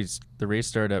said the race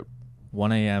started at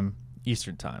 1 a.m.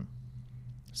 Eastern time,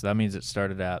 so that means it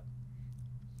started at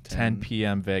 10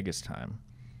 p.m. Vegas time.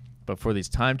 But for these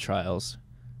time trials,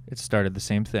 it started the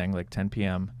same thing, like 10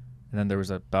 p.m., and then there was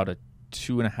about a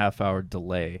 2.5 hour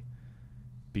delay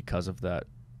because of that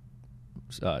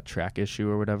track issue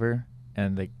or whatever,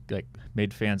 and they like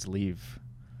made fans leave.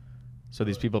 So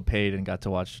these people paid and got to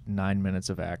watch 9 minutes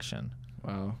of action.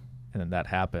 Wow. And then that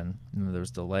happened, and then there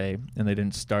was delay, and they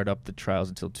didn't start up the trials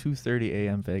until 2:30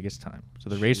 a.m. Vegas time. So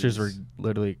the racers were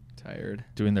literally tired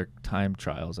doing their time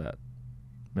trials at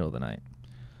middle of the night.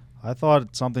 I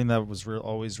thought something that was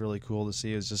always really cool to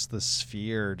see was just the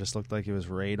sphere. Just looked like it was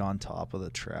right on top of the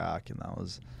track, and that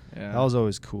was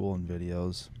always cool in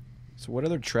videos. So what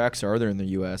other tracks are there in the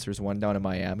U.S.? There's one down in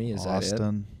Miami. Is that it?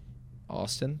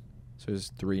 Austin. So there's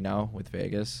 3 now with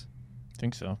Vegas. I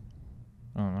think so.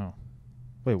 I don't know.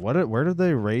 Wait, where did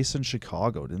they race in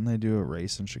Chicago? Didn't they do a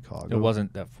race in Chicago? It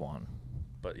wasn't F1,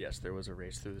 but yes, there was a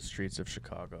race through the streets of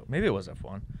Chicago. Maybe it was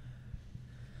F1.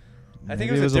 I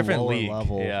think it was a different lower league.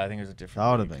 level. Yeah, I think it was a different.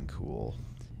 That would have league. been cool.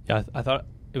 Yeah, I thought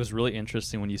it was really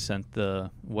interesting when you sent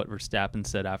what Verstappen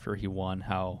said after he won,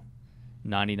 how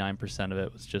 99% of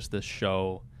it was just the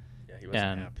show, Yeah, he wasn't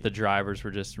and happy. the drivers were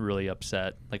just really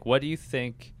upset. Like, what do you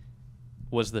think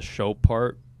was the show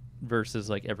part versus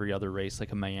like every other race,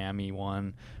 like a Miami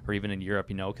one or even in Europe,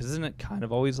 because isn't it kind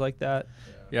of always like that?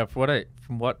 Yeah,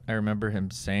 from what I remember him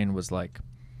saying was like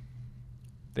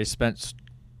they spent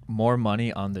more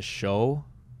money on the show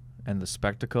and the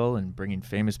spectacle and bringing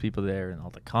famous people there and all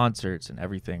the concerts and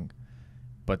everything,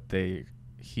 but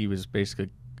he was basically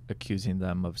accusing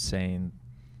them of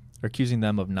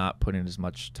not putting as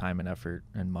much time and effort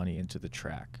and money into the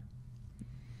track.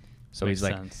 So Makes he's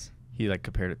like sense. he like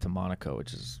compared it to Monaco,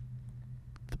 which is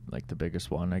like the biggest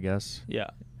one, I guess. Yeah.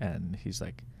 And he's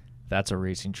like, that's a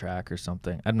racing track or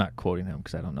something. I'm not quoting him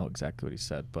because I don't know exactly what he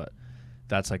said, but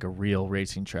that's like a real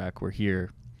racing track, where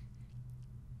here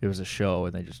it was a show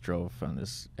and they just drove on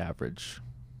this average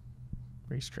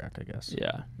racetrack, I guess.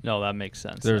 Yeah. No, that makes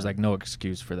sense. There was like no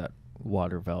excuse for that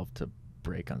water valve to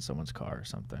break on someone's car or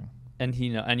something. And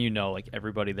like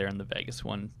everybody there in the Vegas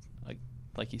one,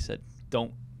 like you said,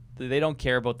 they don't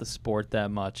care about the sport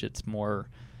that much. It's more,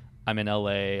 I'm in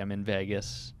LA, I'm in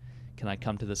Vegas. Can I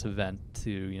come to this event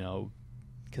to,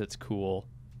 because it's cool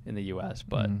in the US,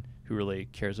 but who really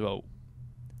cares about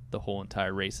the whole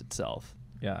entire race itself?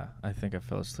 Yeah, I think I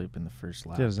fell asleep in the first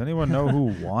lap. Yeah, does anyone know who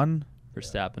won?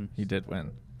 Verstappen. He did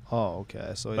win. Oh,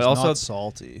 okay. So he's But also- not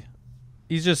salty.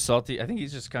 He's just salty. I think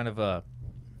he's just kind of a.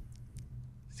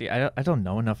 See, I don't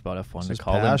know enough about F1 to Just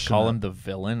call passionate. him the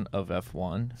villain of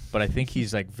F1, but I think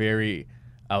he's like very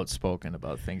outspoken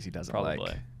about things he doesn't Probably.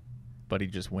 like. But he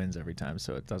just wins every time,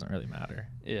 so it doesn't really matter.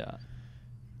 Yeah.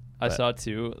 I But- saw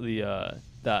too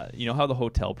that how the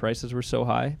hotel prices were so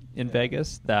high in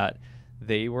Vegas that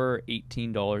they were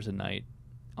 $18 a night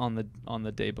on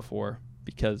the day before,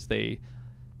 because they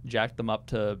jacked them up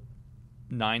to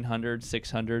 900,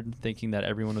 600, thinking that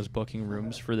everyone was booking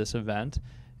rooms for this event,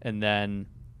 and then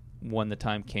when the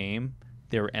time came,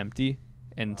 they were empty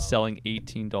and selling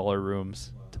 $18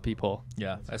 rooms to people.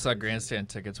 Yeah, I saw grandstand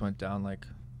tickets went down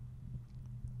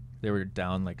they were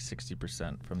down like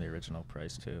 60% from the original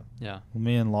price too. Yeah. Well,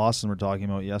 me and Lawson were talking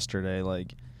about yesterday,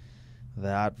 like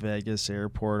that Vegas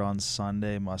airport on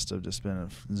Sunday must have just been a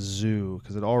zoo,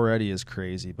 because it already is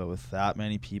crazy. But with that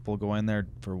many people going there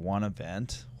for one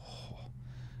event,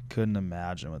 couldn't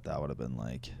imagine what that would have been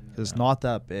like. 'Cause it's not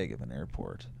that big of an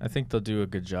airport. I think they'll do a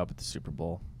good job at the Super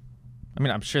Bowl. I mean,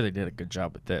 I'm sure they did a good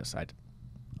job with this. I'm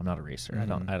not a racer.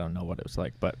 Mhm. I don't know what it was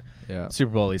like, but Yeah.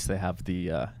 Super Bowl, at least they have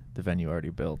the venue already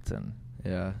built, and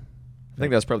Yeah. I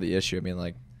think that's probably the issue. I mean,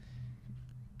 like,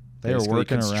 They were basically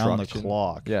working around the construction-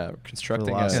 clock. Yeah,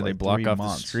 constructing last, yeah, it. they like, block 3 off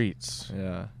months. the streets.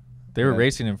 Yeah. They were Yeah.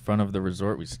 racing in front of the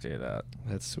resort we stayed at.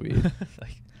 That's sweet.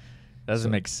 Like,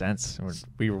 doesn't make sense.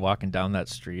 We were walking down that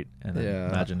street, and then Yeah.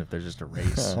 imagine if there's just a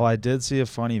race. Oh, I did see a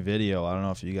funny video. I don't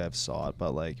know if you guys saw it,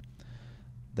 but like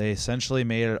they essentially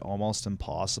made it almost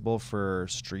impossible for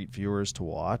street viewers to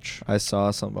watch. I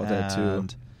saw something about that too.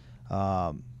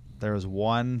 And there was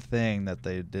one thing that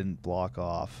they didn't block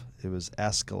off. It was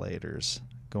escalators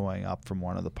going up from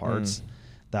one of the parts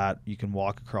that you can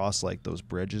walk across, like those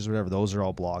bridges or whatever. Those are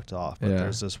all blocked off. But Yeah.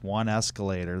 there's this one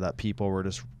escalator that people were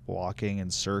just walking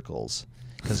in circles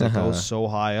because it goes so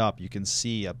high up. You can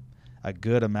see a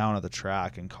good amount of the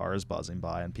track and cars buzzing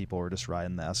by, and people were just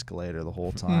riding the escalator the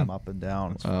whole time up and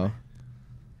down. It's Oh.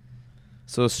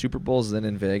 So Super Bowl's then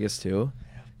in Vegas too?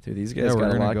 Dude, these guys Yeah, we're got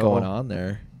a gonna lot go. going on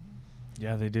there.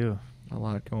 Yeah, they do. A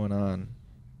lot going on.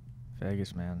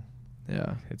 Vegas, man.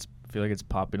 Yeah. I feel like it's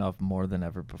popping off more than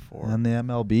ever before. And the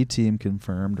MLB team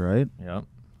confirmed, right? Yep.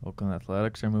 Oakland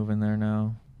Athletics are moving there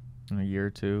now in a year or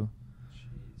two.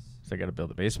 So they got to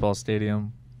build a baseball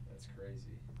stadium. That's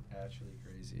crazy. Actually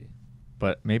crazy.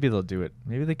 But maybe they'll do it.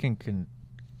 Maybe they can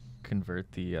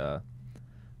convert the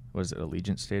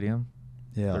Allegiant Stadium,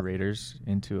 Yeah. the Raiders,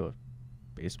 into a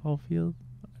baseball field.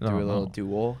 I Do a don't little know.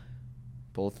 duel.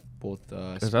 Both.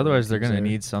 Because otherwise they're gonna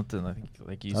need something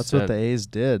like you That's said. what the A's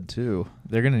did too.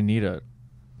 They're gonna need a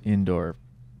indoor,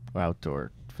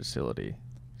 outdoor facility.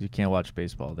 You can't watch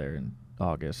baseball there in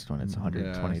August when it's Yeah,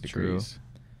 120 it's true. degrees.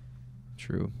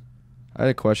 True. I had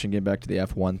a question getting back to the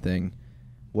F1 thing.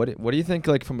 What do you think,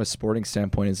 like, from a sporting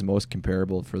standpoint, is the most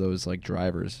comparable for those, like,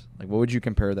 drivers? Like, what would you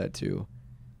compare that to?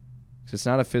 'Cause it's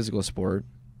not a physical sport.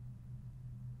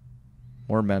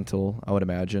 More mental, I would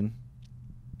imagine.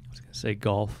 I was going to say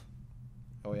golf.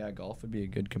 Oh, yeah, golf would be a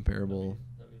good comparable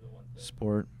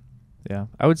sport. Yeah,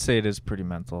 I would say it is pretty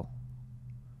mental.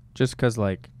 Just because,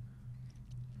 like,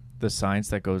 the science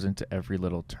that goes into every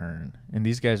little turn. And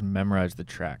these guys memorize the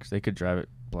tracks. They could drive it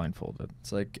blindfolded.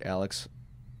 It's like Alex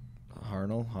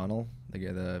Honnold,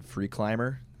 the free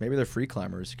climber. Maybe they're free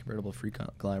climbers, comparable free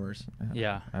climbers.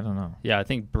 Yeah. I don't know. Yeah, I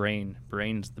think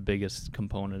brain's the biggest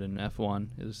component in F1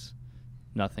 is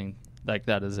nothing. Like,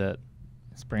 that is it.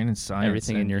 It's brain and science.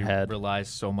 Everything in and your you head. relies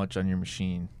so much on your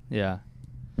machine. Yeah.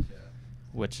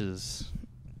 Which is,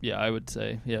 I would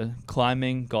say,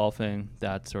 climbing, golfing,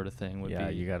 that sort of thing would be. Yeah,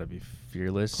 you got to be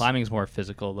fearless. Climbing's more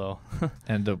physical though.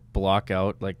 And to block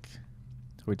out, like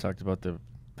we talked about the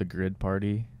grid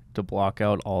party, to block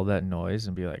out all that noise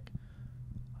and be like,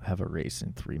 I have a race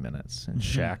in 3 minutes, and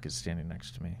Shaq is standing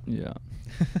next to me. Yeah.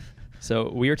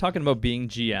 So we were talking about being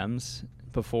GMs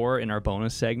before in our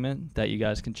bonus segment that you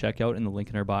guys can check out in the link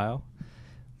in our bio.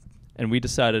 And we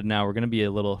decided now we're going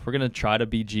to try to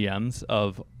be GMs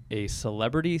of a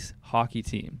celebrity hockey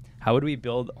team. How would we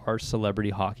build our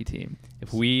celebrity hockey team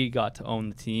if we got to own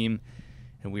the team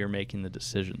and we were making the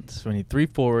decisions? So we need 3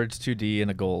 forwards, 2D,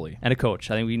 and a goalie. And a coach.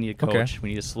 I think we need a coach. Okay. We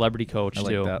need a celebrity coach I like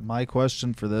too. that. My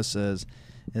question for this is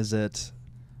it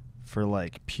for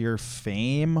like pure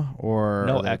fame or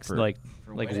No, are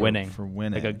they winning. For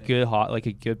winning. Like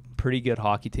a pretty good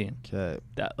hockey team. Okay.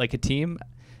 That like a team.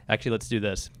 Actually, let's do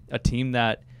this. A team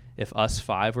that if us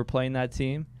 5 were playing that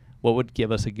team, what would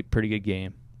give us a pretty good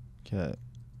game? Okay.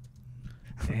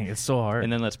 Dang, it's so hard.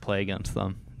 And then let's play against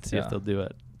them. See if they'll do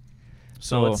it.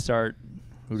 So So let's start.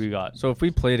 Who do we got? So if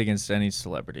we played against any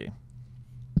celebrity,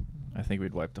 I think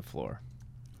we'd wipe the floor,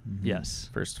 Mhm. Yes.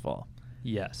 first of all.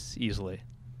 Yes, easily.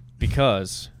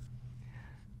 Because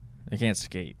they can't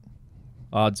skate.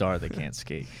 Odds are they can't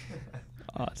skate.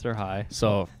 Odds are high.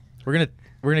 So we're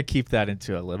gonna keep that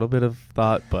into a little bit of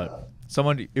thought, but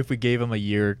if we gave them a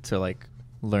year to like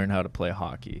learn how to play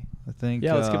hockey, I think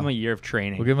Yeah, let's give them a year of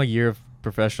training. we'll give them a year of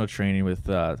professional training with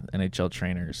NHL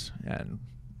trainers and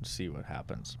see what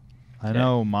happens. I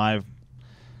know my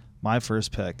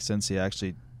first pick, since he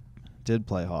actually did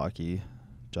play hockey,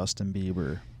 Justin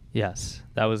Bieber. Yes,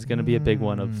 that was going to be a big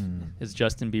one. Is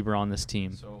Justin Bieber on this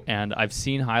team? And I've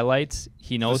seen highlights.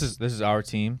 He knows. This is our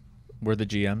team. We're the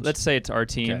GMs. Let's say it's our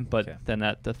team, Okay, but okay. then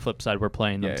at the flip side, we're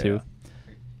playing them Yeah, too. yeah.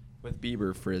 With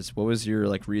Bieber, Frizz, what was your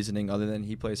like reasoning other than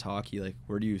he plays hockey? Like,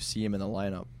 where do you see him in the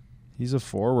lineup? He's a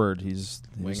forward. He just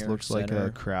Winger, looks like center.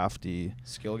 a crafty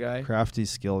Skill guy?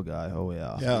 skill guy. Oh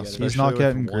yeah. Yeah, He's not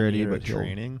getting gritty, but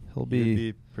training. he'll He'd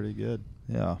be pretty good.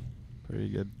 yeah. Pretty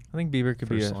good. I think Bieber could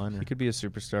First liner. he could be a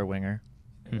superstar winger.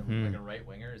 Mhm. Like a right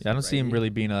winger? Is Yeah, I he don't see him righty? really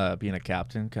being a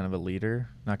captain, kind of a leader.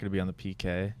 Not going to be on the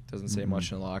PK. Doesn't say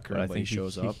much in the locker But room, I but think he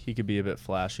shows up. He could be a bit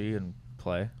flashy and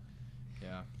play.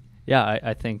 Yeah. Yeah,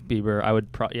 I think Bieber.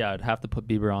 I'd have to put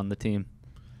Bieber on the team.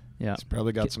 Yeah, He's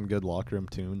probably got some good locker room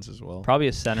tunes as well. probably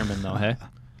a centerman though. Hey,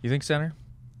 You think center?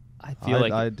 I feel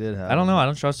like I did have. I don't know. I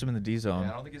don't trust him in the D zone.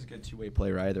 Yeah, I don't think he's a good two-way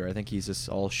player either. I think he's just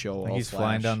all show, I think all he's flash.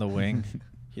 flying down the wing.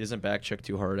 He doesn't back check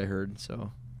too hard, I heard,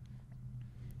 so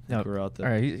I think we're out All there.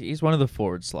 right, he's one of the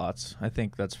forward slots. I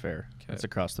think that's fair. 'Kay. That's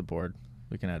across the board.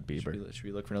 We can add Should Bieber.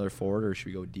 we look for another forward, or should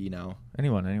we go D now?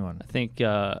 Anyone. I think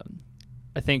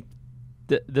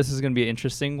this is going to be an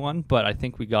interesting one, but I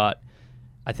think we got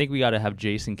to have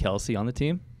Jason Kelsey on the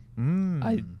team.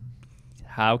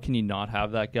 How can you not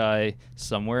have that guy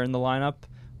somewhere in the lineup?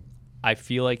 I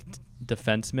feel like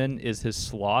defenseman is his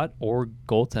slot or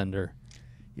goaltender.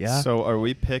 Yeah. So are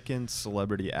we picking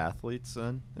celebrity athletes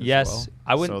then? as Yes, well?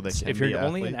 I would. So they can If you're be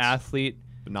only an athletes, athlete,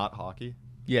 but not hockey.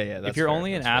 yeah. That's if you're fair,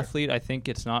 only an that's fair. athlete, I think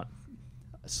it's not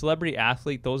a celebrity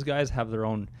athlete. Those guys have their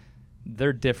own.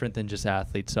 They're different than just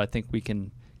athletes, so I think we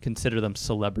can consider them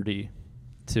celebrity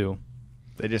too.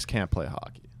 They just can't play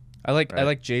hockey. I like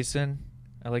Right. Jason.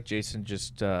 I like Jason.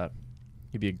 Just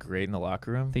he'd be great in the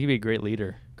locker room. I think he'd be a great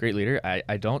leader. Great leader.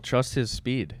 I don't trust his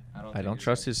speed. I don't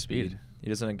trust his speed. He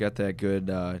doesn't get that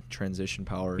good transition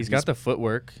power. He's got the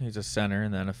footwork. He's a center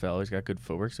in the NFL. He's got good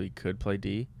footwork, so he could play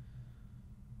D.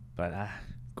 But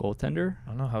Goaltender. I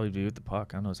don't know how he'd be with the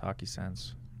puck. I don't know his hockey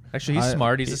sense. Actually, he's I-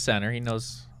 smart. He's he- a center. He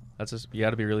knows you got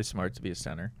to be really smart to be a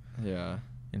center Yeah.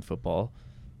 in football.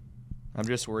 I'm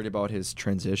just worried about his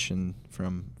transition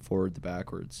from forward to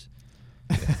backwards.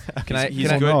 Can I? He's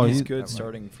can I- good. No, he's he- good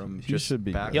starting from he just should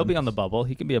be back. good. He'll be on the bubble.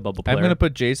 He can be a bubble player. I'm gonna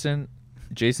put Jason.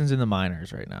 Jason's in the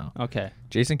minors right now. Okay.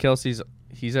 Jason Kelsey's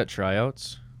he's at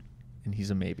tryouts, and he's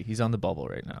a maybe. He's on the bubble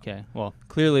right now. Okay. Well,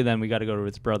 clearly then we got to go to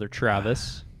his brother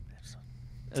Travis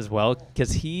as well,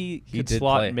 because he could did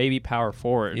slot play. maybe power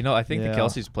forward. You know, I think Yeah. the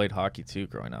Kelseys played hockey too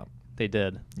growing up. They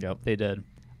did. Yep. They did.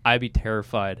 I'd be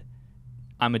terrified.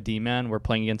 I'm a D-man. We're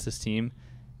playing against this team.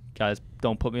 Guys,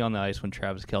 don't put me on the ice when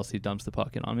Travis Kelsey dumps the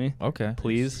puck in on me. Okay.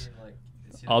 Please.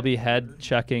 I'll be head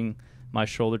checking. My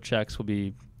shoulder checks will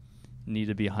need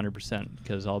to be 100%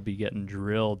 because I'll be getting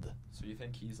drilled. So you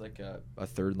think he's like a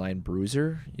third line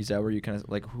bruiser? Is that where you kind of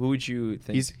like who would you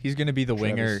think? He's going to be the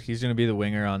winger. Travis- He's going to be the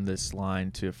winger on this line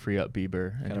to free up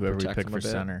Bieber and Kinda whoever we protect pick him for a bit.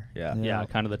 center. Yeah. Yeah. Yeah,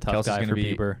 kind of the tough Kelsey's guy going for to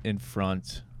be Bieber. in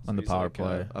front on the He's power like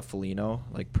play. a Foligno,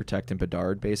 like protecting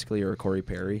Bedard, basically, or a Corey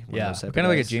Perry. one of Yeah, those type kind of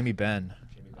like a guys. Jamie Benn.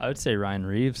 I would say Ryan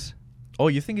Reeves. Oh,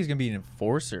 you think he's gonna be an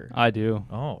enforcer? I do.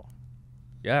 Oh,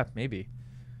 yeah, maybe.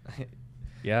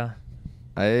 Yeah,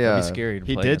 I it'd be scary to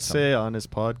He play did against him. say on his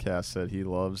podcast that he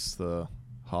loves the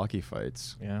hockey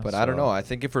fights. Yeah, But I don't know. I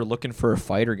think if we're looking for a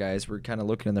fighter, guys, we're kind of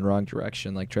looking in the wrong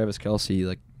direction. Like Travis Kelce,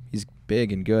 like he's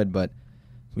big and good, but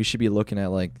we should be looking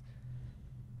at like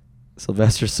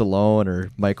Sylvester Stallone or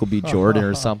Michael B. Jordan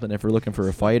or something if we're looking for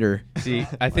a fighter. See,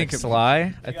 I think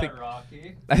Sly. I think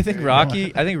Rocky. I think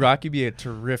Rocky. I think Rocky would be a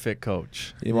terrific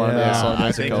coach. You want to Yeah, make someone I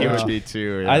as a think coach? he would be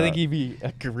too. I yeah. think he'd be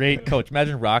a great coach.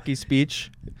 Imagine Rocky's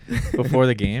speech before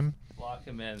the game. Lock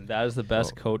him in. That is the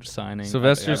best coach signing.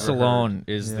 Sylvester I've ever Stallone heard.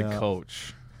 is the Yeah.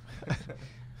 coach.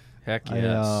 Heck I,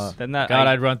 yes. Then that God,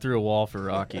 I, I'd run through a wall for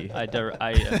Rocky.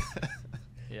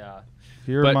 Yeah.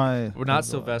 Here but my we're not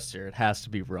Sylvester. It has to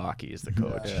be Rocky as the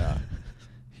coach. Yeah.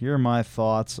 Here are my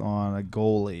thoughts on a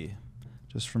goalie,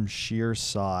 just from sheer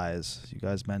size. You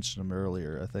guys mentioned him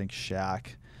earlier. I think Shaq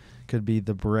could be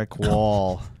the brick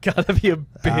wall. Gotta be a big.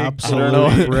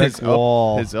 Absolute brick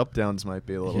wall. His up downs might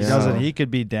be a little. He Yeah. doesn't. He could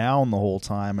be down the whole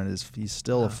time, and he's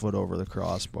still Yeah. a foot over the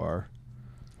crossbar.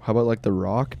 How about like the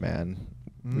Rock, man?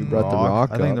 We brought the Rock,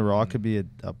 Rock. I think up. the Rock could be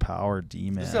a power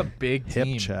D man. This is a big hip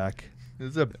team. check. This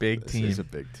is a big This team. is a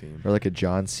big team. Or like a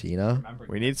John Cena.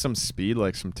 We need some speed,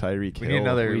 like some Tyreek We Hill. need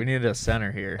another. We- We need a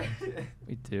center here.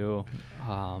 We do.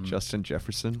 Justin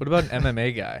Jefferson. What about an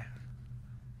MMA guy?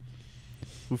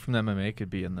 Who from the MMA could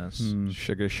be in this?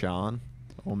 Sugar Sean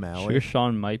O'Malley? Sugar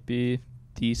Sean might be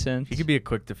decent. He could be a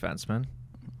quick defenseman.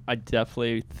 I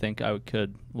definitely think I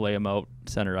could lay him out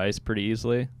center ice pretty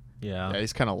easily. Yeah,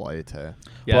 he's kind of light. Hey.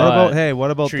 Yeah. What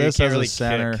about True, you this can't as really a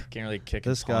center? Can't really kick.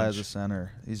 This and guy is punch. a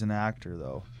center. He's an actor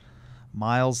though.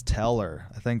 Miles Teller.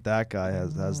 I think that guy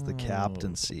has the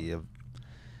captaincy of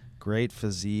great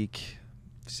physique.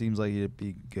 Seems like he'd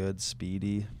be good,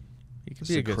 speedy. He could Just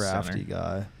be a a good crafty center.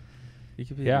 guy. He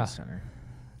could be a Yeah. good center.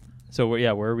 So where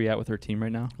are we at with our team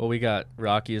right now? Well, we got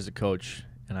Rocky as a coach,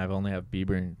 and I've only have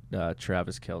Bieber and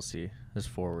Travis Kelce as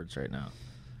forwards right now.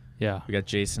 Yeah. We got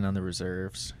Jason on the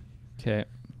reserves. Okay.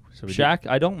 So we Shaq.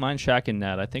 I don't mind Shaq in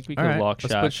net. I think we All could right, lock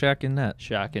let's Shaq. put Shaq in net.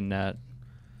 Shaq in net.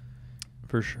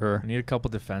 For sure. We need a couple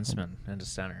defensemen and a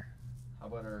center. How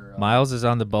about our Miles is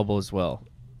on the bubble as well.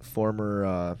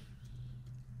 former?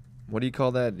 What do you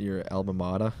call that? Your alma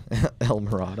mater?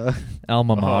 Alma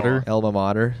Alma mater. Alma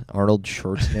mater. Arnold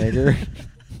Schwarzenegger.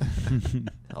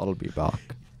 That'll be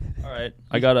back. All right.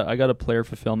 I got a player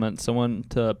fulfillment. Someone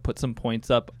to put some points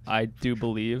up. I do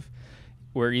believe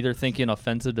we're either thinking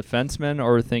offensive defenseman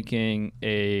or we're thinking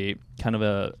a kind of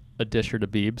a disher to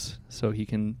Biebs so he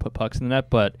can put pucks in the net.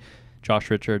 But Josh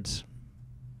Richards.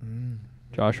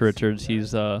 Josh Richards,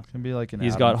 he's Can be like an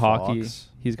he's Adam got hockey. Fox.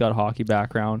 He's got hockey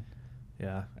background.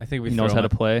 Yeah, I think we He throw knows him how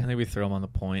to on- play. I think we throw him on the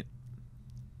point.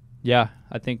 Yeah,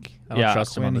 I think. I don't yeah,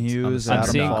 trust him on Quinn the Hughes, on I'm the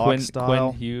Adam seeing center. Fox Quinn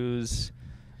style. Hughes.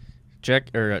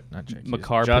 Jack or not Jack Hughes.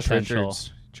 McCarr Josh potential.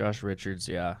 Richards. Josh Richards,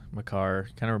 yeah.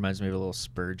 McCarr kind of reminds me of a little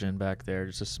Spurgeon back there,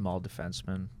 just a small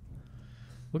defenseman.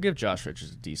 We'll give Josh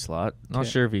Richards a D slot. Not Okay.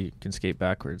 sure if he can skate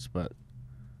backwards, but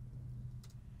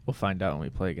we'll find out when we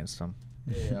play against him.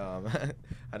 Hey,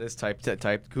 I just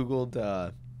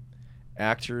Googled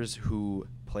actors who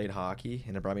played hockey,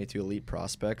 and it brought me to Elite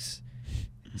Prospects.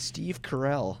 Steve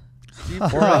Carell. Former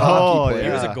Oh, hockey player. He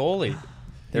was a Yeah. goalie.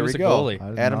 There he was we a go. goalie. I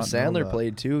did Adam not know Sandler that.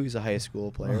 played too. He's a high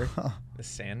school player. The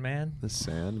Sandman. The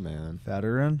Sandman.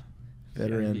 Veteran.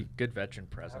 Veteran. Yeah, good veteran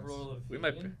presence. Avril We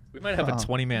might Lavigne? have a Huh.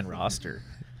 20-man roster.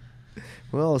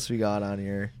 What else we got on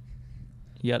here?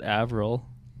 You got Avril.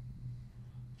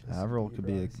 Avril could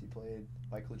be a- He played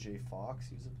Michael J. Fox.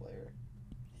 He was a player.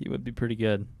 He would be pretty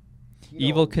good.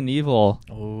 Evil Knievel.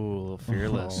 Oh,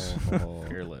 fearless. Oh.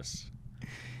 Fearless.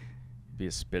 Be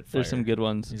a spitfire. There's some good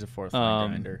ones. He's a fourth line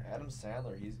Um, grinder. Adam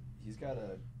Sandler. He's got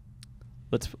a.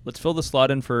 Let's fill the slot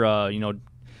in for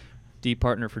D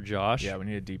partner for Josh. Yeah, we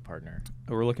need a deep partner.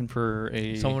 We're looking for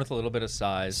Someone with a little bit of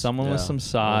size. someone with Yeah, some a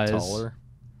little size.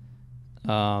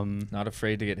 taller. Not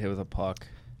afraid to get hit with a puck.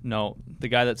 No, the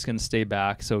guy that's going to stay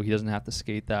back so he doesn't have to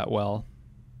skate that well.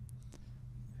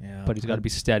 Yeah. But he's got to be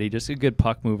steady. Just a good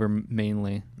puck mover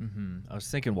mainly. I was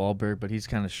thinking Wahlberg, but he's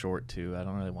kind of short too. I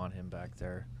don't really want him back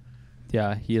there.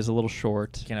 Yeah, he is a little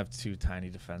short. Can't have two tiny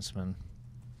defensemen.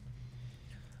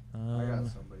 I got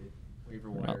somebody. Waiver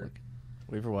We're not wire. looking.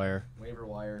 Waiver wire. Waiver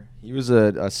wire. He was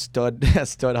a stud a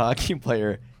stud hockey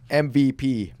player.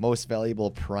 MVP, most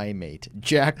valuable primate,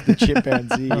 Jack the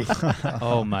chimpanzee.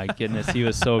 Oh my goodness, he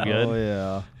was so good. Oh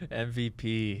yeah.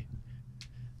 MVP.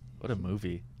 What a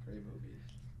movie. Great movie.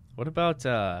 What about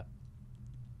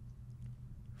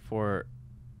for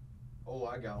Oh,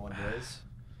 I got one, boys.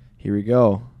 Here we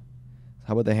go.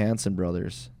 How about the Hanson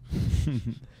brothers?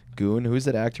 Goon? Who's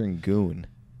that actor in Goon?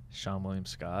 Sean William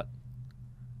Scott.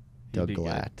 He'd Doug be good.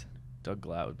 Glatt. Doug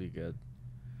Glatt would be good.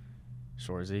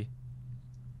 Shorzy.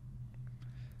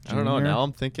 I don't know. Junior? Now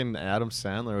I'm thinking Adam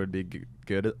Sandler would be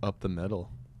good up the middle.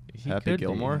 He Happy could be.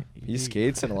 Gilmore? He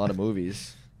skates in a lot of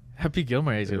movies. Happy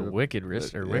Gilmore is a Dude, wicked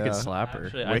wrist or wicked yeah. slapper.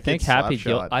 Actually, I Wicked think slap Happy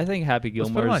shot. I think Happy Let's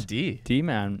put him Gilmore's on D.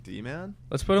 D-man. D-man?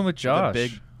 Let's put him with Josh.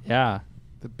 big- Yeah.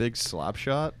 The big slap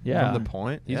shot Yeah. from the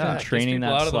point? He's Yeah, been gets training people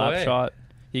out that of the slap way. shot.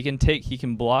 He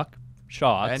can block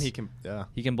shots. And he can, yeah.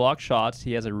 He can block shots.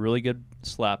 He has a really good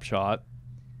slap shot.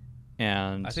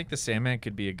 And I think the Sandman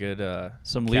could be a good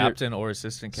some leader- captain or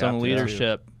assistant captain. some too.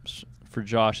 leadership for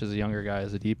Josh as a younger guy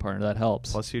as a D partner, that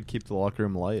helps. Plus, he'd keep the locker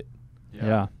room light.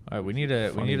 Yeah. All right, we need a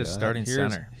Funny guy. starting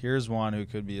center. Here's one who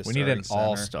could be a We starting need an center.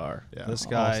 all-star. Yeah. This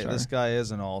All-star. guy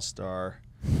is an all-star,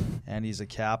 and he's a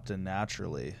captain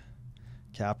naturally.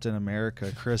 Captain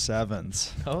America, Chris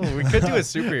Evans. Oh, we could do a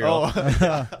superhero.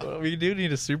 Oh. Well, we do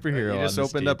need a superhero. You just on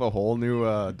this opened team. up a whole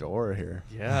new door here.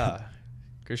 Yeah,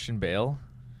 Christian Bale,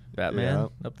 Batman,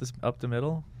 up the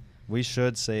middle. We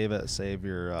should save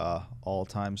your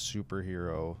all-time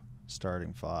superhero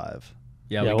starting five.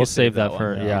 Yeah, we'll could save that one.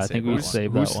 for. Yeah, I we'll think that we one.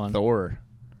 save Who's that one. Thor?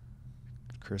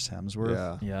 Chris Hemsworth.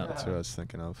 Yeah. Yeah. That's what I was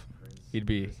thinking of. He'd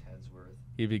be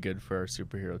good for our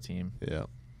superhero team. Yeah.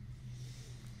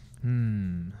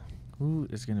 Who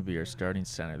is going to be our starting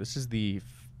center? This is the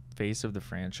face of the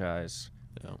franchise,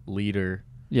 Yeah. leader.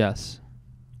 Yes.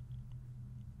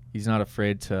 He's not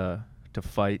afraid to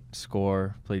fight,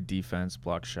 score, play defense,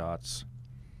 block shots.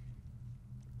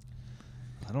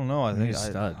 I don't know. I We think need a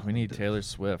stud. We need Taylor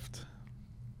Swift.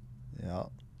 Yeah.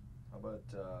 How about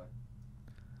no,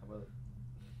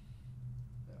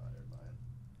 never mind.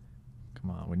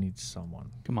 Come on, we need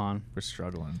someone. Come on. We're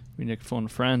struggling. We need to phone a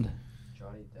friend.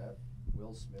 Johnny Depp,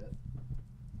 Will Smith.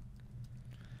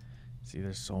 See,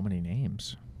 there's so many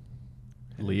names.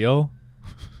 Leo?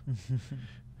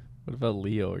 What about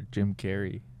Leo or Jim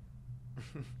Carrey?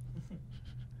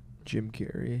 Jim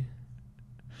Carrey.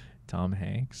 Tom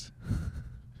Hanks?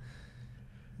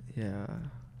 Yeah.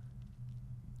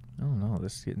 I don't know.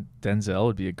 Denzel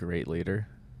would be a great leader.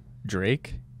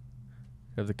 Drake?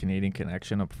 Have the Canadian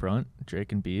connection up front.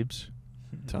 Drake and Biebs.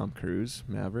 Tom Cruise,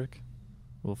 Maverick.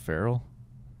 Will Ferrell.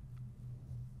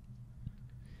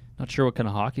 Not sure what kind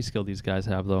of hockey skill these guys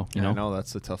have, though. You I know. know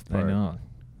that's the tough I part. know.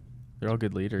 They're all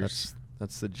good leaders.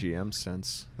 That's the GM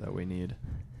sense that we need.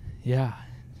 Yeah.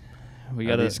 We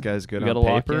Are got these guys good we on gotta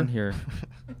lock paper? in here.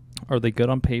 Are they good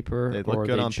on paper, They or look are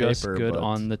good they on just paper, good but-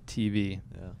 on the TV?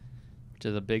 Yeah. Which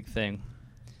is a big thing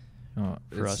Oh,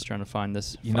 for us trying to find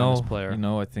this You find know, this player.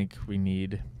 I think we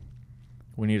need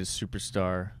a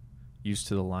superstar used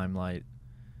to the limelight,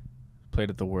 played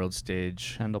at the world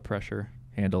stage, Handle pressure.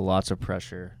 handle lots of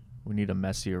pressure. We need a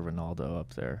Messi or Ronaldo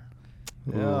up there.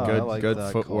 Yeah, good I like good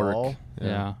that footwork. call.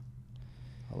 Yeah.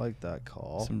 I like that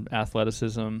call. Some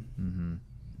athleticism. Mm-hmm.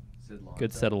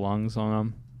 Good set of lungs on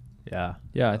him. Yeah.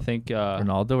 Yeah, I think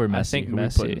Ronaldo or Messi? I think Who we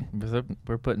Messi.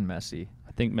 we're putting Messi.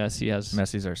 I think Messi has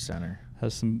Messi's our center.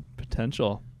 has some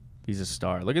potential. He's a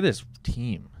star. Look at this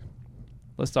team.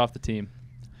 List off the team.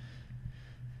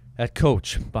 At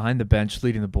coach, behind the bench,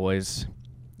 leading the boys,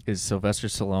 is Sylvester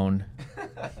Stallone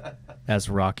as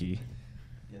Rocky.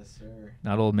 Yes, sir.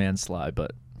 Not old man Sly,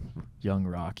 but young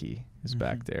Rocky is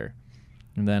back there.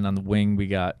 And then on the wing, we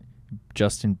got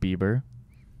Justin Bieber.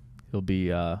 He'll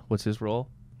be, what's his role?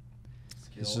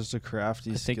 He's just a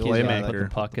crafty I think skill he's guy gonna that put can the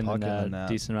puck in the net,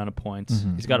 decent amount of points.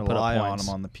 Mhm. He's got to put rely up on points.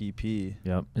 him on the PP.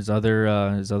 Yep. His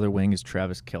other wing is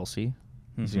Travis Kelce.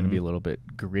 He's going to be a Mhm. little bit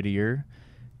grittier,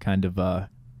 kind of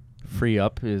free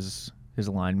up his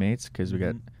line mates because we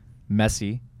got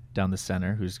Messi down the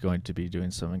center who's going to be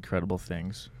doing some incredible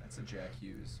things. That's a Jack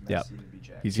Hughes. Yep. Messi would be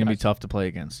Jack He's going to be Hughes. tough to play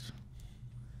against.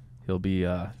 He'll be,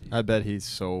 I bet he's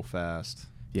so fast.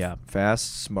 yeah.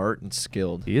 Fast, smart, and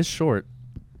skilled. He is short.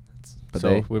 But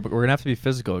So we're going to have to be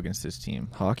physical against this team.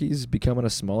 Hockey's becoming a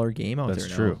smaller game out That's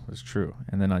there true. now. That's true.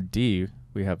 And then on D,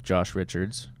 we have Josh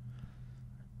Richards,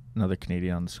 another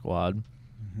Canadian on the squad.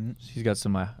 Mm-hmm. He's got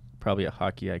some probably a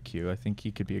hockey IQ. I think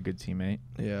he could be a good teammate.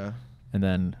 Yeah. And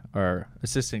then our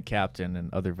assistant captain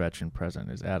and other veteran present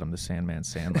is Adam the Sandman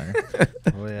Sandler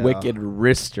Oh, yeah. Wicked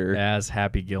wrister. as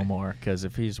Happy Gilmore. Because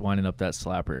if he's winding up that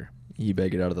slapper, You better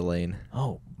get out of the lane.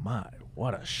 oh my,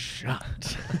 what a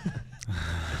shot!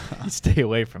 You stay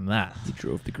away from that. He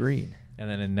drove the green. And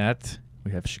then in net,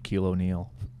 we have Shaquille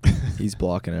O'Neal. He's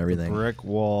blocking everything. Brick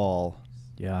wall.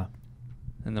 Yeah.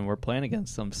 And then we're playing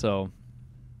against them. So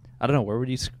I don't know. Where would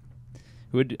you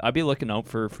I'd be looking out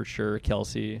for sure.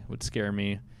 Kelsey would scare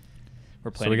me.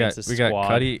 We're playing So against the squad.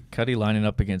 got Cuddy lining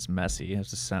up against Messi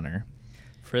as the center.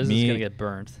 Frizz is gonna get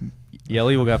burnt.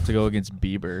 Yelly will have to go against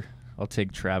Bieber. I'll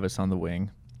take Travis on the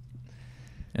wing.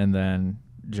 And then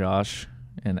Josh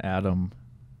and Adam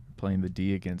playing the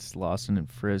D against Lawson and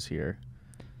Frizz here.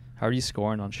 How are you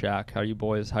scoring on Shaq? How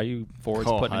are you forwards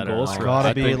Oh, putting I in don't goals know. for Gotta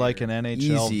us? be like an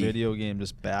NHL Easy. video game,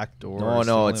 just backdoor.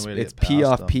 No, it's P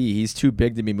off P. He's too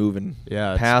big to be moving.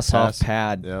 Yeah, it's pass off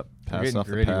pad. Yep, You're pass getting off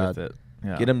the gritty pad. with it.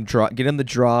 Yeah. Get him the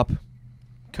drop.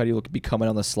 Cuddy will be coming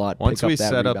on the slot. Once pick we up that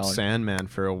set up rebound. Sandman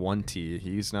for a 1T,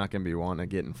 he's not going to be wanting to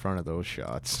get in front of those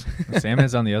shots.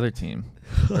 Sandman's on the other team.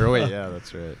 Or wait, yeah,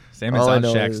 that's right. Sandman's All I on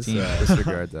know Shaq's is, team.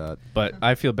 Disregard that. But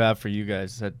I feel bad for you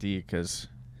guys at D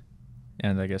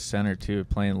and I guess center too,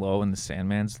 playing low and the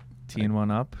Sandman's teeing one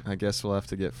up. I guess we'll have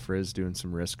to get Frizz doing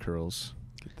some wrist curls.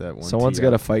 Get that 1T Someone's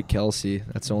got to up. fight Kelsey.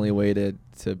 That's the only way to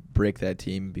break that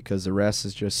team because the rest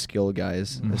is just skill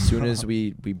guys. As soon as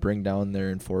we bring down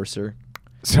their enforcer,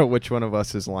 So which one of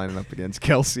us is lining up against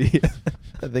Kelsey?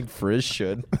 I think Frizz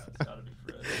should.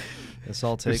 Guess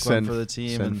I'll take Just one for the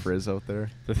team. Send And Frizz out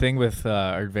there. The thing with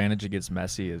our advantage against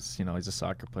Messi is, he's a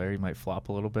soccer player. He might flop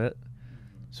a little bit,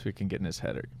 so we can get in his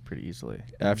header pretty easily.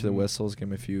 After the whistles, give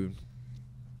him a few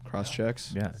cross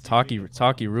checks. Yeah, it's hockey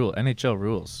rule. NHL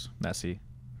rules, Messi.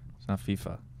 It's not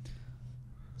FIFA.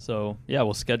 So yeah,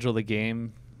 we'll schedule the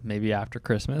game maybe after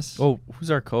Christmas. Oh, who's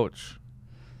our coach?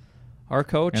 Our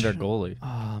coach And our goalie.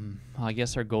 I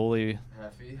guess our goalie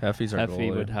Heffy's our Heffy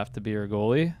goalie. would have to be our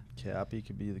goalie, Cappy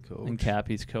could be the coach. and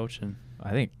Cappy's coaching.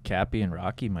 I think Cappy and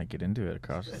Rocky might get into it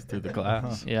across through the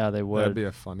glass. Yeah, they That'd would. be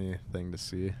a funny thing to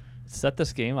see. Set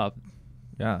this game up.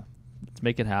 Yeah. Let's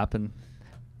make it happen.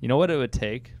 You know what it would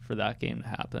take for that game to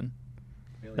happen?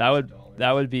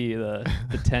 That would be the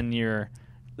 10-year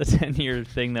the 10-year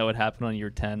thing that would happen on year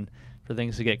 10 for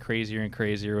things to get crazier and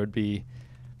crazier would be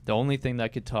the only thing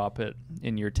that could top it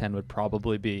in year 10 would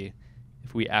probably be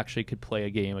if we actually could play a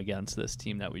game against this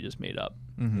team that we just made up.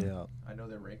 Mm-hmm. Yeah. I know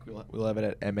their rank. We'll have it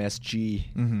at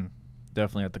MSG. Mm-hmm.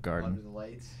 Definitely at the Under Garden. the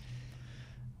lights.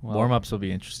 Well, Warm-ups will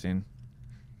be interesting.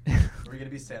 We're gonna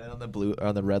be standing on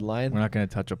the red line. We're not going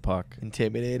to touch a puck.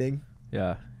 Intimidating.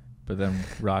 Yeah. But then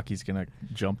Rocky's going to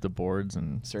jump the boards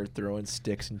and Start throwing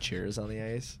sticks and chairs on the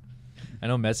ice. I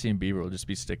know Messi and Bieber will just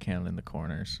be stick handling the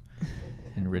corners.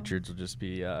 And Richards will just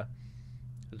be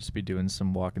doing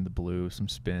some walking the blue, some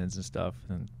spins and stuff.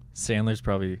 And Sandler's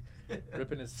probably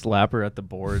ripping his slapper at the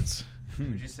boards.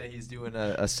 Would you say he's doing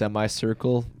a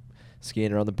semicircle,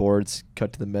 skating around the boards,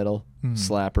 cut to the middle, Mhm.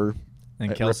 slapper,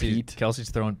 And repeat, Kelsey's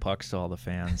throwing pucks to all the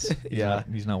fans. Yeah.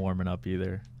 He's not warming up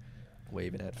either.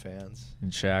 waving at fans.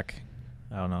 And Shaq,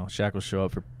 I don't know. Shaq will show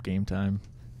up for game time.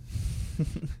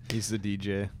 He's the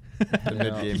DJ. The Yeah.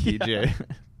 mid-game Yeah. DJ.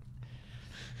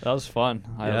 that was fun.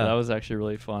 Yeah. That was actually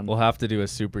really fun. We'll have to do a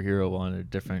superhero one or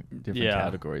different Yeah.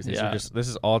 categories. These Yeah. are this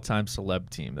is all-time celeb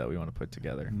team that we want to put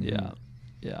together. Mhm. Yeah.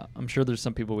 Yeah. I'm sure there's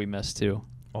some people we missed too.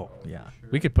 Oh, yeah.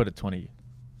 We could put a 20 man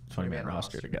 20-man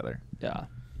roster roster. together Yeah.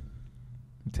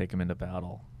 and take them into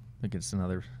battle against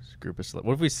another group of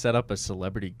What if we set up a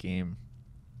celebrity game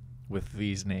with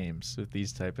these names, with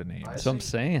these type of names? That's what I'm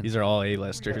saying. These are all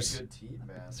A-listers.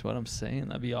 That's what I'm saying.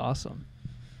 That'd be awesome.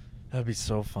 That'd be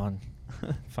so fun.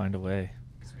 Find a way.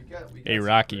 We Hey,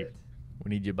 Rocky, we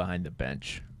need you behind the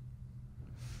bench.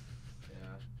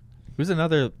 Who's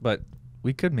another? But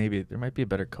we could there might be a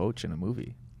better coach in a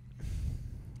movie.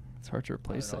 It's hard to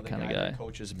replace that kind of guy.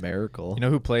 Coach's miracle. You know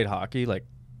who played hockey, like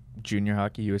junior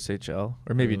hockey, USHL,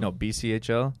 or maybe Who? no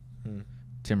BCHL? Hmm.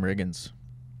 Tim Riggins.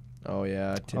 Oh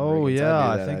yeah. Tim Oh Riggins, yeah, knew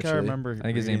I that, think I actually. remember. I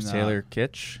think his reading name's that. Taylor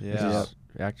Kitsch.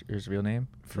 Yeah. His real name.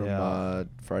 From Yeah.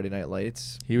 Friday Night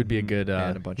Lights. He would be a Mhm. good.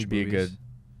 And a bunch he'd of be movies. a good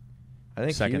I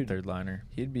think second, third liner.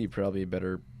 He'd be probably a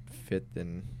better fit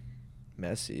than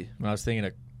Messi. When I was thinking,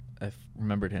 I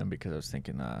remembered him because I was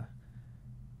thinking,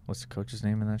 what's the coach's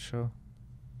name in that show?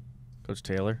 Coach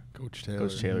Taylor. Coach Taylor.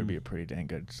 Coach Taylor would be Mhm. a pretty dang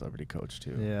good celebrity coach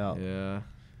too. Yeah. Yeah.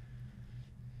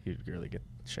 He'd really get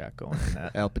Shaq going in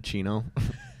that. Al Pacino.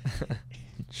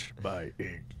 Inch by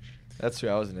inch. That's who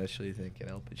I was initially thinking,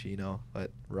 Al Pacino.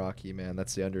 But Rocky, man,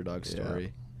 that's the underdog Yeah.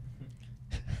 story.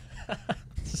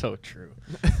 So true.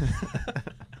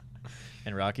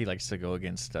 And Rocky likes to go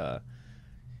against.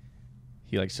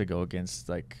 He likes to go against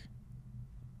like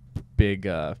big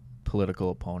political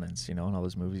opponents. In all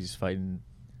those movies, he's fighting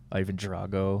Ivan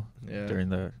Drago Yeah. during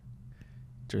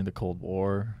the Cold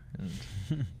War, and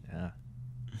yeah,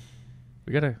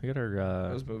 we got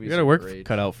Those we movies got our are work great.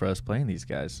 cut out for us playing these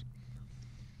guys.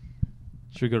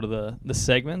 Should we go to the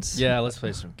segments? Yeah, let's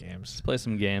play some games. Let's play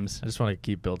some games. I just want to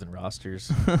keep building rosters.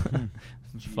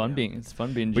 It's fun being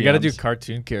GMs. We got to do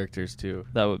cartoon characters too.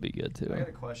 That would be good too. I got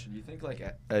a question. Do you think like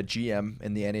a GM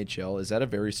in the NHL, is that a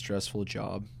very stressful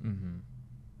job? Mm-hmm.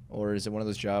 Or is it one of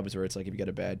those jobs where it's like if you got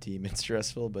a bad team, it's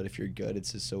stressful, but if you're good,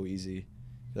 it's just so easy?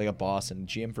 Like a Boston,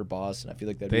 GM for Boston, I feel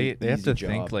like that'd be an They have easy to job.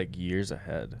 think like years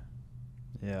ahead.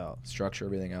 Yeah. Structure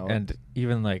everything out. And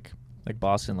even like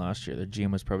Boston last year, their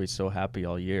GM was probably so happy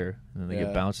all year, and then they Yeah.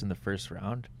 get bounced in the first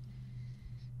round.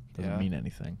 Doesn't Yeah. mean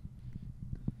anything.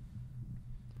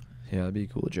 Yeah, that'd be a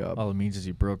cool job. All it means is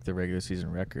you broke the regular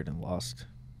season record and lost.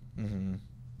 Mm-hmm.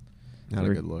 Not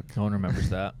a good look. No one remembers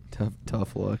that.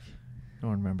 Tough look. No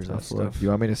one remembers that Tough look. stuff. You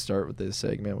want me to start with this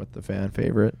segment with the fan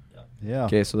favorite? Yeah.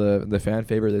 Okay, so the fan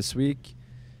favorite this week,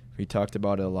 we talked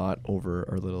about it a lot over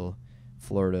our little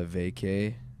Florida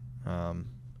vacay. I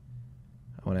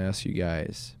want to ask you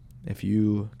guys, if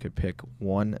you could pick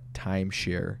one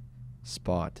timeshare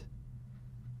spot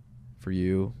for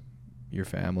you, your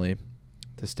family,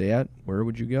 to stay at, where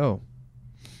would you go?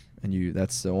 And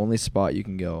that's the only spot you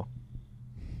can go.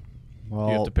 Well,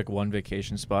 You have to pick one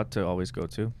vacation spot to always go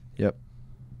to. Yep.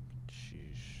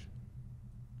 Sheesh.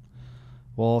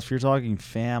 Well, if you're talking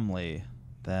family,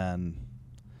 then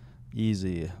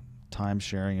easy time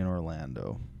sharing in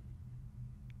Orlando.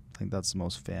 I think that's the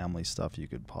most family stuff you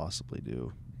could possibly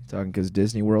do. Talking because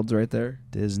Disney World's right there.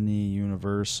 Disney,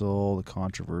 Universal, the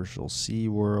controversial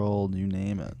SeaWorld, you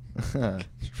name it.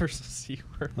 Versus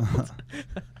SeaWorld.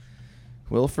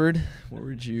 Wilford, where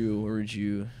would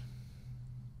you?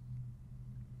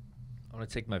 I want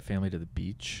to take my family to the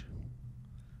beach.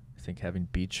 I think having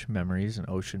beach memories and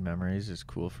ocean memories is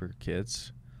cool for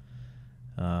kids.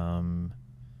 I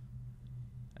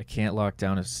can't lock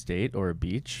down a state or a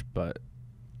beach, but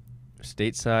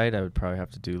stateside, I would probably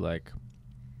have to do like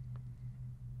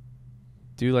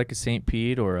a St.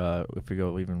 Pete, or if we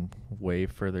go even way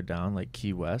further down, like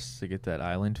Key West, to get that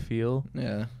island feel.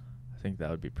 Yeah. I think that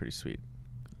would be pretty sweet.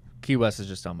 Key West is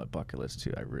just on my bucket list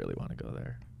too. I really want to go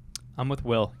there. I'm with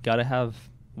Will. Got to have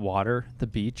water, the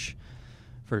beach,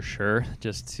 for sure.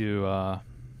 Just to,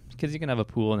 because you can have a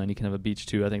pool and then you can have a beach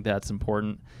too. I think that's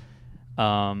important.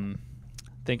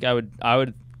 Think I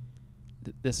would.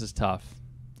 This is tough.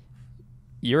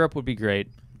 Europe would be great,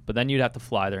 but then you'd have to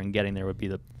fly there, and getting there would be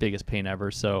the biggest pain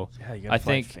ever. So Yeah, you I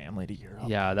think family to Europe.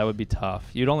 yeah, that would be tough.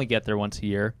 You'd only get there once a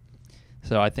year.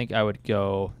 So I think I would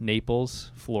go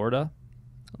Naples, Florida.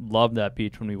 Loved that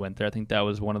beach when we went there. I think that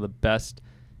was one of the best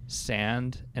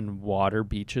sand and water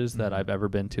beaches that I've ever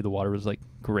been to. The water was like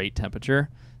great temperature.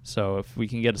 So if we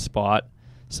can get a spot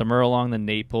somewhere along the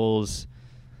Naples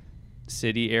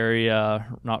city area,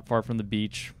 not far from the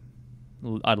beach,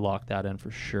 I'd lock that in for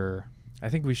sure. I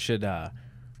think we should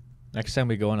next time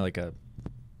we go on like a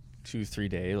 2-3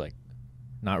 day like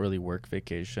not really work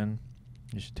vacation,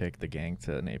 you should take the gang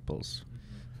to Naples.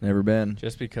 Never been.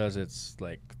 Just because it's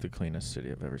like the cleanest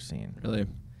city I've ever seen. Really?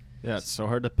 Yeah, it's so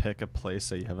hard to pick a place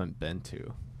that you haven't been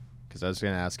to. Because I was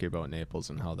going to ask you about Naples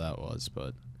and how that was,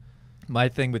 but My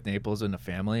thing with Naples and the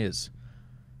family is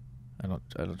I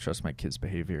don't trust my kids'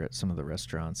 behavior at some of the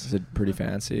restaurants. Is it pretty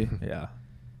fancy? Yeah.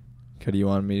 Do you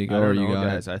want me to go, I or don't you know, got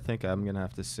guys. I think I'm going to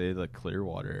have to say the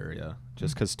Clearwater area.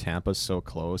 Just because Tampa's so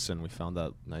close and we found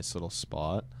that nice little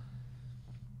spot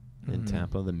in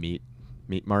Tampa, the meat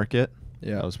market.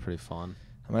 Yeah. That was pretty fun.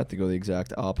 I'm gonna have to go the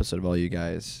exact opposite of all you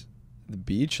guys. The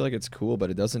beach, like, it's cool, but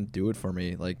it doesn't do it for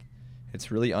me. Like,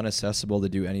 it's really unaccessible to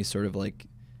do any sort of, like,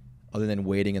 other than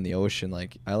wading in the ocean.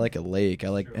 Like, I like a lake. I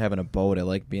like having a boat. I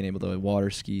like being able to water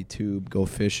ski, tube, go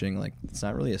fishing. Like, it's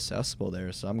not really accessible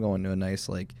there. So I'm going to a nice,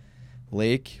 like,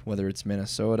 lake, whether it's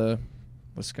Minnesota,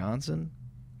 Wisconsin.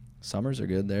 Summers are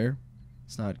good there.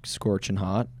 It's not scorching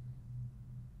hot.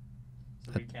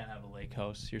 So we can't have a lake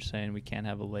house. You're saying we can't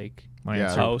have a lake My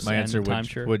Yeah. house answer and would,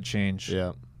 timeshare? would change.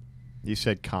 Yeah. You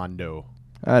said condo.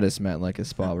 I just meant, like, a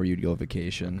spot where you'd go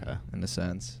vacation, Okay. in a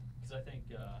sense. Because I think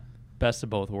best of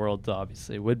both worlds,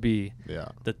 obviously, would be Yeah.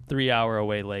 the 3-hour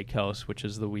away lake house, which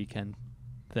is the weekend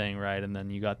thing, right? And then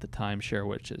you got the timeshare,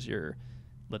 which is your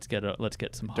let's get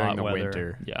some During hot the weather.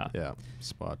 winter. Yeah. Yeah.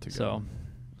 Spot to go. So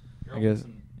I guess-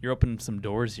 you're opening some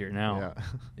doors here now.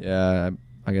 Yeah. Yeah,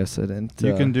 I guess I didn't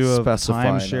You can do a specify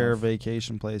timeshare enough.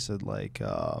 vacation place at like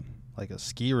a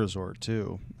ski resort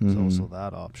too. Mhm. There's also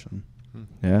that option.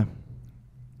 Yeah.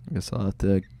 I guess I'll have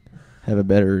to have a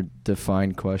better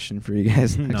defined question for you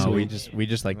guys next No, we week.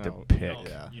 just like to No, pick.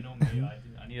 Yeah. You know me.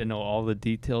 I need to know all the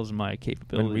details of my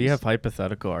capabilities. When we have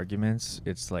hypothetical arguments,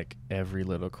 it's like every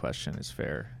little question is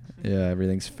fair. Yeah,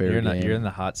 everything's fair You're game. in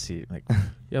the hot seat. Like,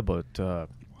 yeah, but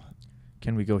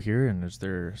can we go here? And is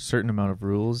there a certain amount of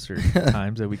rules or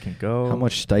times that we can go? How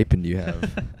much stipend do you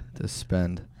have to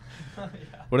spend?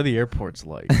 What are the airports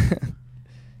like?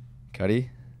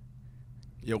 Cuddy,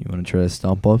 Yep. you want to try to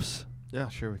stump us? Yeah,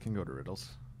 sure. We can go to riddles.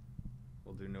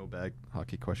 We'll do no bag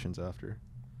hockey questions after.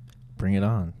 Bring it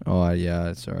on. Oh,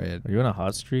 yeah. Sorry. Are you on a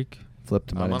hot streak?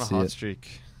 Flipped him. I I'm on didn't a see hot it.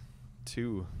 streak.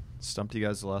 2. Stumped you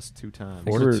guys the last 2 times.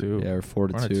 4 to 2. Yeah, we're 4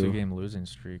 We're on to a 2. 2-game losing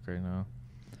streak right now.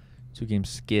 2-game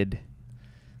skid.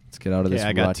 Let's get out of this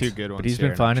I got rut. 2 good ones. But he's here,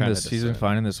 been and I'm finding trying this. to He's been decide.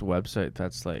 finding this website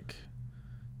that's like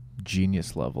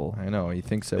genius level. I know. He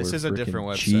thinks that This we're is a freaking different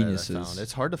website geniuses. I found.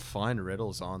 It's hard to find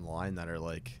riddles online that are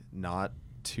like not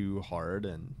too hard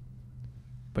and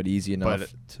but easy enough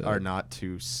but to are not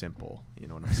too simple. You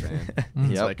know what I'm saying? Mm.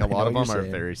 It's Yep, like a I know lot of what them you're are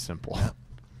saying. very simple.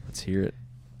 Let's hear it,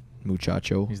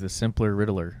 muchacho. He's the simpler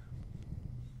riddler.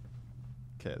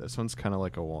 Okay, this one's kind of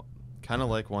like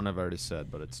one I've already said,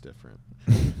 but it's different.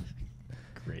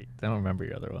 Great. I don't remember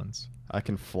your other ones. I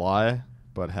can fly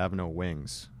but have no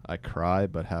wings. I cry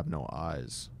but have no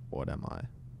eyes. What am I?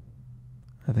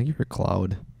 I think you're a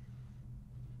cloud.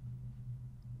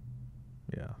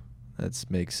 Yeah. That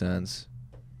makes sense.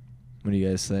 What do you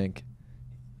guys think?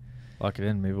 Lock it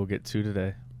in. Maybe we'll get 2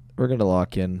 today. We're gonna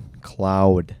lock in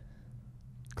cloud.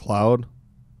 Cloud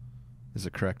is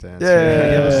the correct answer. Yeah,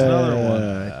 give us another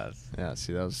one. Yeah,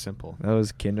 see, that was simple. That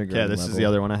was kindergarten. Yeah, this is the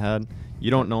other one I had. You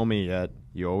don't know me yet.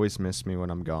 You always miss me when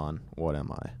I'm gone. What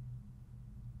am I?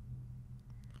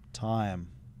 Time.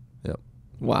 Yep.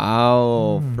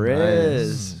 Wow, Mm,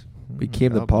 Frizz. nice. We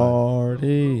came to Job, bud.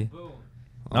 party.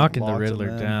 Knocking the Locked him Riddler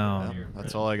in. down. Yeah,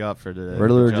 that's all I got for today.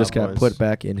 Riddler Good job, just got boys. put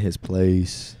back in his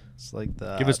place. It's like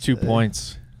that. Give us 2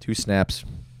 points. 2 snaps.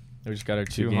 We just got our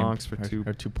 2 2 game, honks for our, 2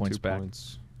 our 2 points back.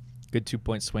 points. Good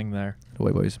 2-point swing there.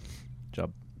 Away, boys.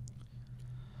 Job.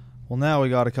 Well, now we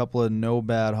got a couple of no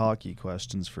bad hockey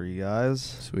questions for you guys.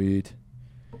 Sweet.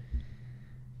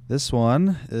 This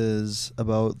one is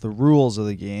about the rules of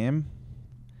the game.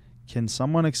 Can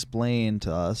someone explain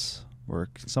to us, or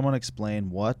can someone explain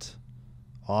what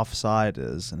offside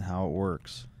is and how it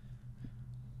works?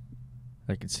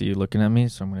 I can see you looking at me,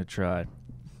 so I'm going to try.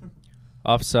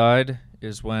 Offside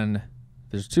is when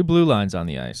there's 2 blue lines on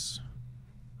the ice,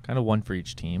 kind of one for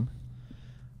each team.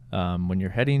 When you're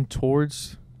heading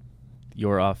towards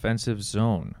your offensive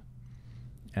zone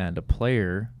and a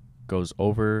player goes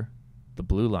over the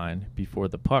blue line before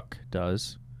the puck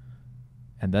does,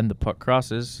 and then the puck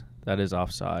crosses, that is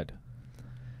offside.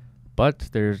 But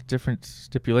there's different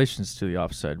stipulations to the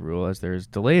offside rule, as there's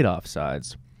delayed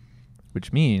offsides,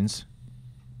 which means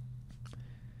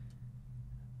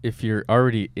if you're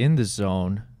already in the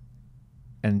zone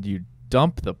and you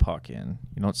dump the puck in,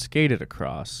 you don't skate it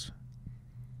across,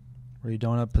 Where you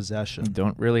don't have possession. you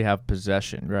don't really have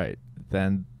possession, right?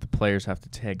 Then the players have to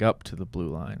tag up to the blue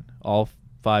line. All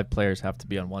 5 players have to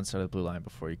be on one side of the blue line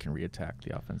before you can reattack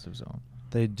the offensive zone.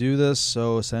 They do this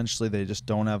so essentially they just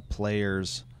don't have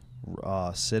players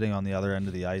sitting on the other end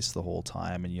of the ice the whole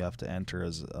time, and you have to enter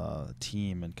as a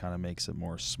team, and kind of makes it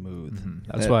more smooth.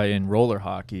 That's why in roller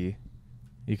hockey,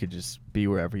 you could just be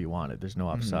wherever you wanted. There's no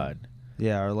offside.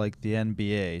 Yeah, or like the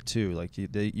NBA too. Like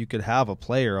you could have a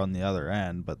player on the other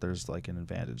end, but there's like an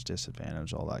advantage,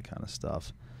 disadvantage, all that kind of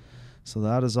stuff. So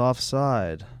that is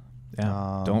offside.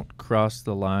 Yeah. Don't cross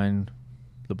the line,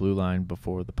 the blue line,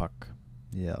 before the puck.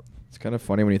 Yep. It's kind of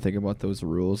funny when you think about those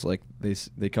rules. Like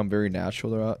they come very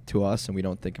natural to us, and we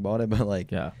don't think about it. But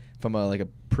like, Yeah. from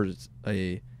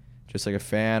just like a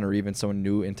fan or even someone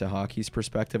new into hockey's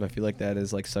perspective, I feel like that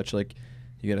is like such like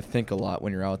you got to think a lot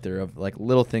when you're out there of like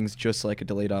little things, just like a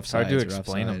delayed offside. Hard to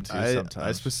explain them too I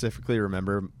sometimes. specifically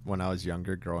remember when I was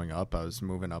younger growing up, I was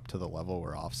moving up to the level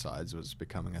where offsides was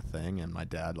becoming a thing, and my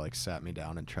dad like sat me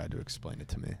down and tried to explain it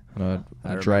to me. On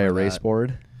I a dry remember erase that.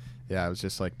 board. Yeah, it was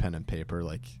just like pen and paper,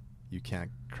 like you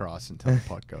can't cross until the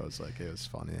puck goes. Like it was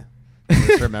funny.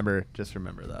 Just remember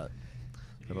that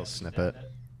little snippet.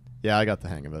 Yeah, I got the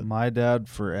hang of it. My dad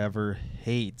forever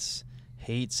hates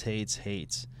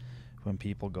when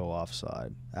people go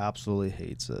offside. Absolutely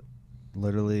hates it.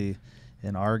 Literally,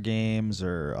 in our games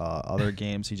or other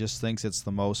games, he just thinks it's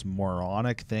the most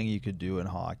moronic thing you could do in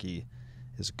hockey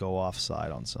is go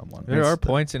offside on someone. There It's are the-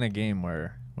 points in a game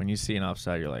where when you see an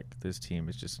offside, you're like, this team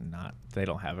is just not, they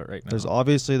don't have it right now. There's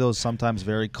obviously those sometimes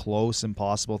very close,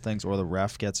 impossible things, or the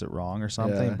ref gets it wrong or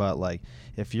something. Yeah. But like,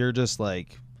 if you're just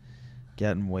like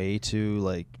getting way too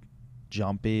like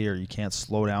jumpy, or you can't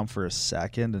slow down for a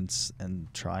second and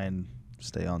try and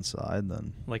stay on side,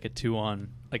 then Like a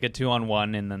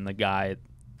 2-on-1, and then the guy,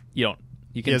 you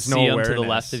can has see no him to the awareness.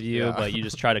 left of you, Yeah. but you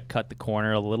just try to cut the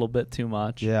corner a little bit too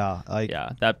much. yeah, like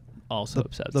Yeah, that also the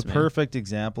upsets the me. perfect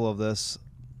example of this.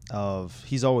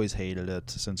 He's always hated it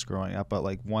since growing up, but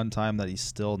like one time that he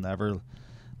still never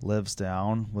lives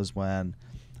down was when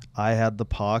I had the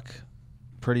puck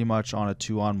pretty much on a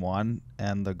 2-on-1,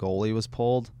 and the goalie was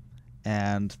pulled,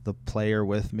 and the player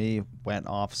with me went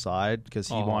offside because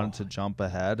he wanted to jump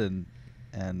ahead and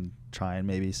try and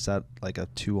maybe set like a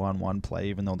 2-on-1 play,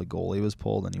 even though the goalie was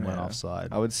pulled, and he went offside.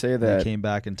 I would say And that they came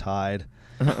back and tied,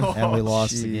 and we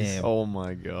lost the game. Oh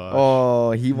my gosh.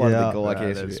 Oh, he wanted Yeah. the goal.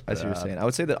 Okay, That I is see what you're bad. saying. I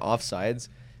would say that offsides,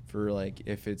 for like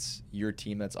if it's your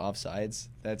team that's offsides,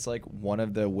 that's like one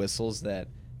of the whistles that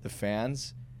the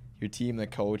fans, your team, the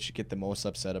coach get the most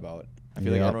upset about. I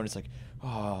feel like Yeah. everyone is like,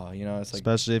 oh, you know, it's like,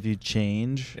 Especially if you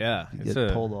change, Yeah, you it's get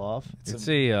a pulled off. It's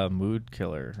a mood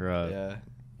killer or yeah.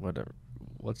 whatever.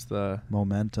 What's the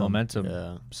Momentum.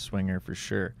 Yeah. swinger for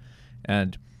sure?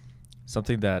 And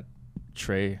something that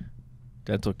Trey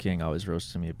Dental King always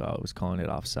roasted me about was calling it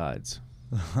offsides.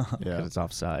 Yeah. Because it's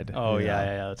offside. Oh Yeah.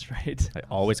 yeah, that's right. I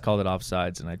always called it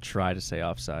offsides, and I try to say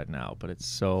offside now, but it's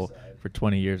so Offside. for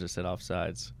 20 years I said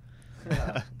offsides.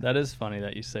 That is funny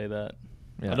that you say that.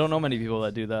 Yeah. I don't know many people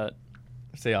that do that.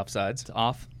 Say offsides. It's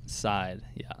offside.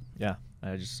 Yeah. Yeah,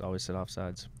 I just always said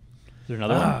offsides. Is there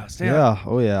another one? Yeah.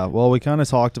 Oh, yeah. Well, we kind of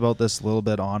talked about this a little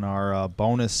bit on our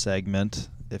bonus segment.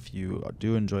 If you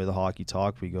do enjoy the hockey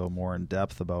talk, we go more in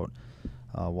depth about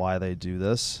why they do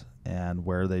this and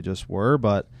where they just were.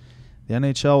 But the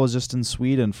NHL was just in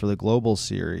Sweden for the Global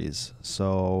Series.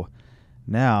 So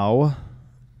now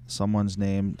someone's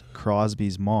named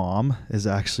Crosby's mom is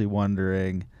actually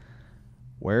wondering,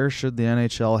 where should the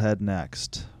NHL head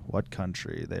next? What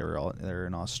country? They were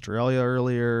in Australia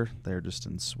earlier. They're just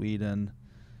in Sweden.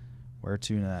 Where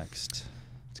to next?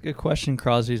 It's a good question,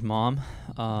 Crosby's mom.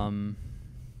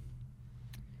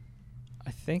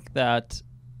 I think that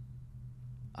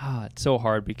it's so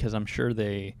hard because I'm sure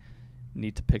they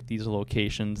need to pick these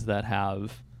locations that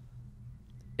have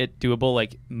it doable.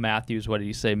 Like Matthews, what did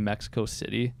you say? Mexico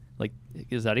City? Like,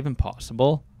 is that even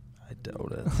possible? I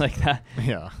doubt it. Like that?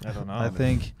 Yeah. I don't know. I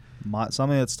think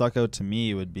something that stuck out to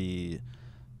me would be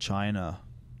China,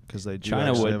 because they do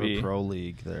China actually would have be. a pro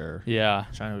league there. Yeah.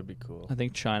 China would be cool. I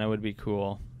think China would be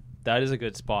cool. That is a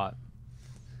good spot.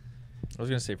 I was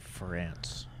gonna say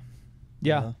France.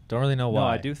 Yeah. Don't really know why. No,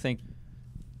 I do think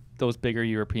those bigger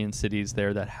European cities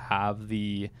there that have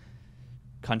the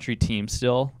country team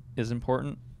still is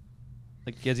important.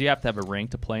 Like, because you have to have a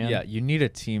rank to play in. Yeah, you need a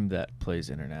team that plays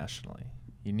internationally.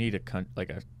 You need a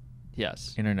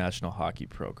Yes. international hockey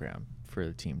program for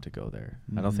the team to go there.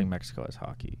 I don't Mhm. think Mexico has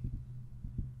hockey.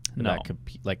 No.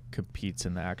 That competes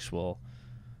in the actual,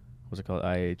 what's it called,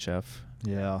 IHF.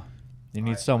 Yeah. You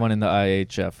need someone in the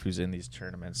IHF who's in these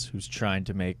tournaments, who's trying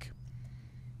to make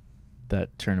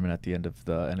that tournament at the end of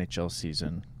the NHL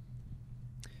season.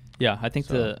 Yeah, I think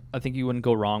So- I think you wouldn't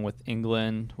go wrong with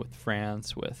England, with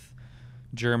France, with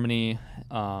Germany,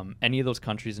 any of those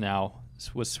countries now.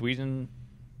 Was Sweden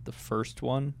the first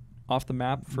one off the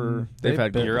map for? They've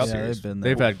had been- global Europe. yeah, series. they've been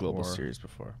They've there had global before. series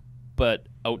before. But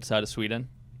outside of Sweden,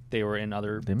 they were in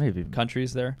other They may be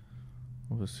countries there.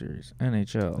 global series.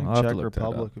 NHL. I think I'll have to Czech look that up.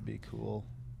 Republic would be cool.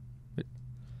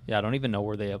 Yeah, I don't even know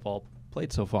where they have all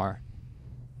played so far.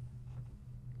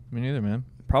 Me neither, man.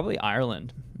 Probably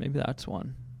Ireland. Maybe that's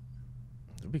one.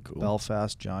 That'd be cool.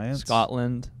 Belfast Giants.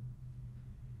 Scotland.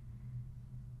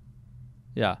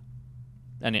 Yeah.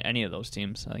 Any of those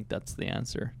teams. I think that's the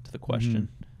answer to the question.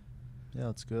 Yeah,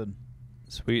 that's good.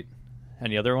 Sweet.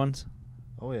 Any other ones?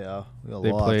 Oh yeah, we got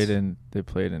They lots. played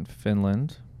in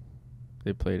Finland.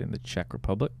 They played in the Czech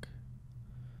Republic.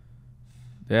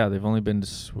 Yeah, they've only been to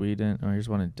Sweden. Oh, here's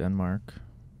one in Denmark.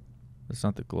 That's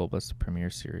not the Global, that's the Premier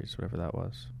Series, whatever that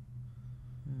was.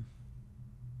 Hmm.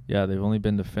 Yeah, they've only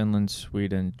been to Finland,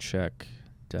 Sweden, Czech,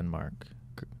 Denmark.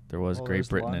 There was Oh, Great there's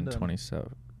Britain in London.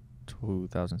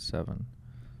 2007.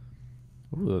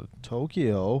 Ooh,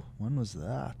 Tokyo. When was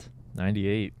that?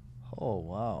 98. Oh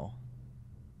wow.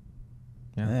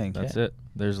 Yeah, Dang. that's Okay. it.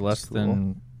 There's less cool.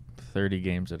 than 30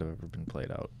 games that have ever been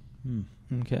played out.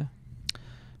 Okay.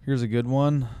 Here's a good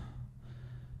one.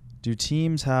 Do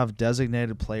teams have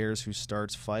designated players who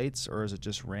starts fights, or is it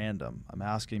just random? I'm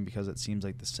asking because it seems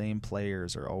like the same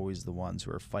players are always the ones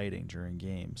who are fighting during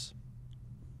games.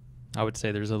 I would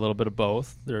say there's a little bit of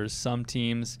both. There's some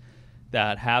teams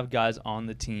that have guys on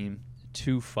the team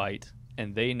to fight,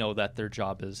 and they know that their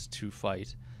job is to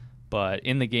fight. But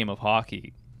in the game of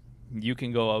hockey, you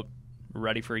can go out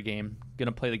ready for a game, going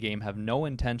to play the game, have no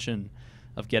intention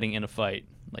of getting in a fight,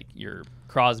 like you're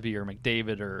Crosby or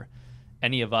McDavid or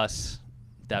any of us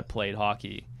that played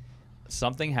hockey.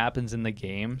 Something happens in the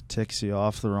game, Ticks you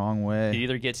off the wrong it way.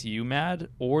 either gets you mad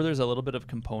or there's a little bit of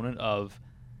component of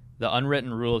the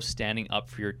unwritten rule of standing up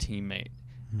for your teammate.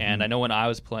 And I know when I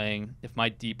was playing, if my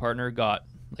D partner got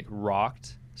like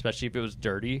rocked, especially if it was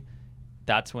dirty,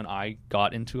 that's when I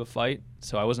got into a fight.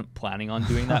 So I wasn't planning on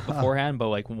doing that beforehand, but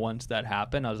like once that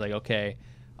happened, I was like, okay,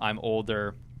 I'm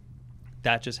older.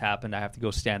 That just happened. I have to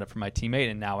go stand up for my teammate,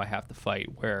 and now I have to fight,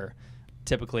 where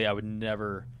typically I would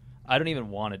never, I don't even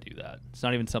want to do that. It's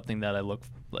not even something that I look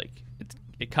like.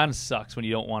 It kind of sucks when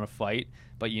you don't want to fight,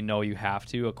 but you know you have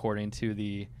to according to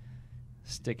the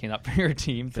sticking up for your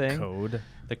team thing.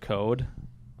 The code.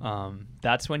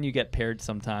 That's when you get paired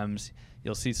sometimes.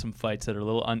 You'll see some fights that are a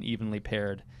little unevenly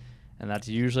paired, and that's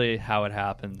usually how it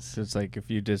happens. So it's like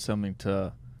if you did something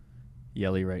to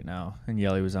Yelly right now, and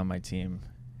Yelly was on my team,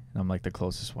 and I'm like the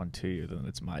closest one to you, then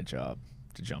it's my job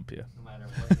to jump you. No matter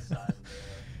what the size of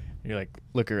the You're like,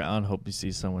 look around, hope you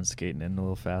see someone skating in a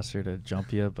little faster to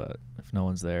jump you, but if no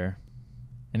one's there,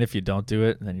 and if you don't do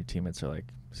it, then your teammates are like,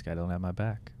 this guy don't have my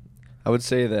back. I would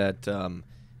say that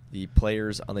the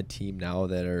players on the team now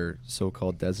that are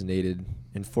so-called designated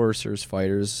enforcers,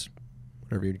 fighters,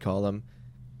 whatever you'd call them,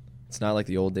 it's not like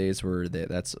the old days where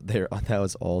that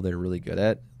was all they're really good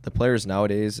at. The players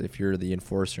nowadays, if you're the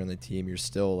enforcer on the team, you're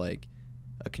still like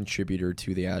a contributor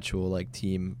to the actual like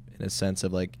team in a sense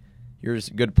of like you're a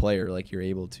good player, like you're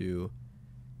able to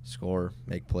score,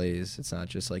 make plays. It's not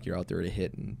just like you're out there to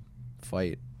hit and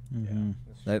fight. Mm-hmm.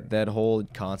 That whole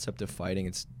concept of fighting,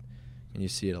 and you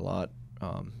see it a lot.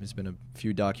 There's been a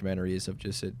few documentaries of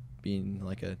just it being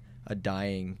like a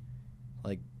dying,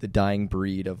 like the dying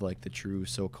breed of like the true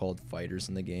so-called fighters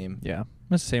in the game. Yeah,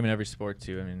 it's the same in every sport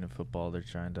too. I mean, in football, they're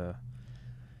trying to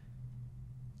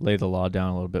lay the law down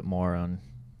a little bit more on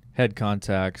head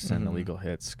contacts and illegal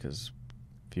hits, because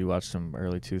if you watch some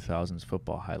early 2000s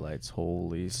football highlights,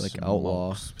 holy It's like smokes,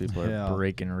 outlaw. people are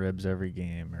breaking ribs every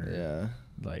game.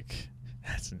 Like,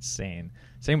 that's insane.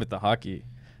 Same with the hockey.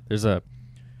 There's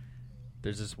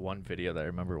this one video that I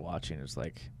remember watching. It's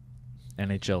like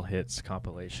NHL hits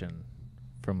compilation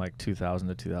from like 2000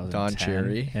 to 2010. Don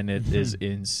Cherry. And it is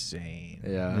insane.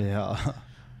 Yeah.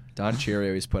 Don Cherry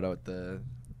always put out the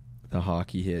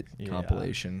hockey hit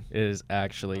compilation. It is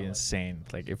actually insane.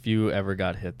 Like, if you ever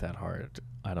got hit that hard,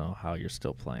 I don't know how you're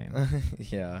still playing.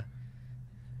 Yeah.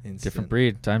 Instant. Different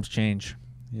breed. Times change.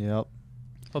 Yep.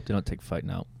 Hope they don't take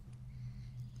fighting out.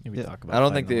 We talk about I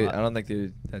don't think fighting a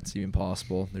lot. that's even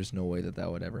possible. There's no way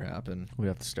that would ever happen. We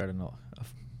have to start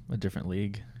a different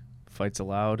league. Fights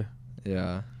allowed.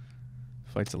 Yeah.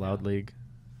 Fights allowed league.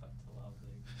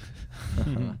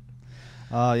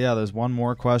 Yeah, there's one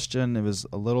more question. It was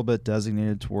a little bit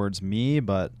designated towards me,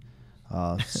 but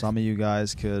some of you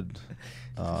guys could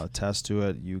attest to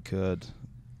it. You could.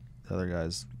 The other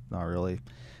guys, not really.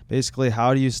 Basically,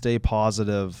 how do you stay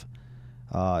positive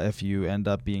if you end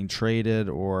up being traded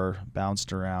or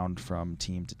bounced around from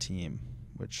team to team,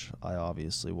 which I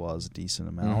obviously was a decent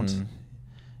amount. Mm-hmm.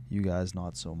 You guys,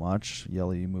 not so much.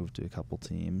 Yelly, you moved to a couple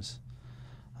teams.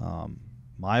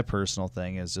 My personal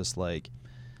thing is just like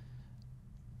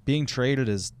being traded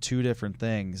is two different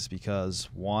things, because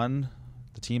one,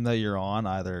 the team that you're on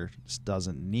either just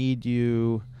doesn't need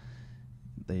you.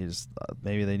 They just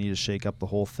maybe they need to shake up the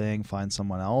whole thing, find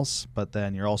someone else. But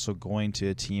then you're also going to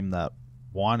a team that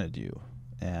wanted you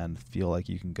and feel like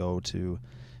you can go to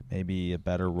maybe a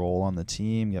better role on the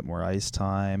team, get more ice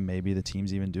time. Maybe the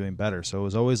team's even doing better. So it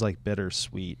was always like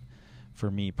bittersweet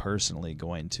for me personally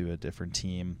going to a different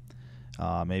team.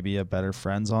 Maybe a better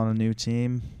friends on a new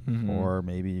team, or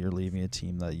maybe you're leaving a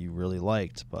team that you really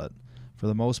liked. But for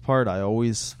the most part, I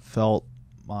always felt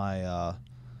my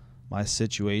my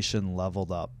situation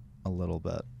leveled up a little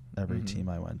bit every team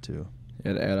I went to.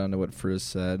 Yeah, to add on to what Frizz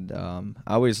said, I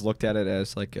always looked at it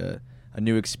as like a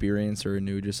new experience or a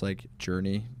new just like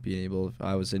journey.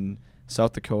 I was in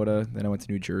South Dakota, then I went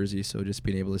to New Jersey, so just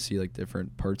being able to see like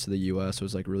different parts of the U.S.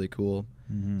 was like really cool.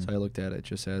 So I looked at it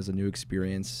just as a new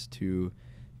experience to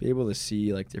be able to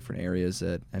see like different areas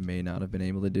that I may not have been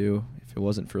able to do if it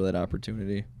wasn't for that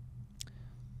opportunity.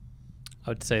 I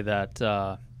would say that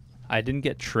I didn't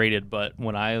get traded, but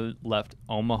when I left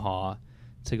Omaha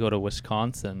to go to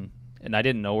Wisconsin, and I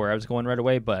didn't know where I was going right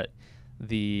away, but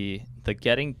the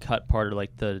getting cut part, or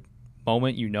like the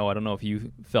moment, I don't know if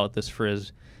you felt this,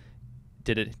 Frizz,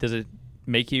 does it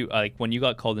make you, like when you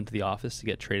got called into the office to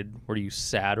get traded, were you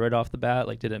sad right off the bat?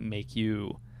 Like, did it make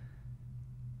you,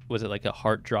 was it like a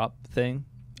heart drop thing?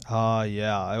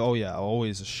 Yeah. Oh, yeah.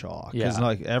 Always a shock. Because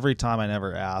like every time I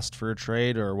never asked for a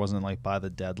trade, or wasn't like by the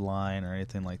deadline or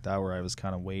anything like that where I was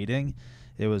kind of waiting,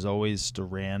 it was always just a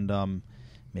random,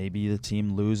 maybe the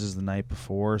team loses the night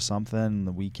before or something,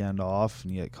 the weekend off,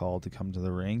 and you get called to come to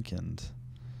the rink. And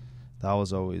that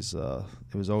was always,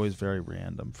 it was always very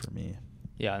random for me.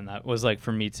 Yeah, and that was like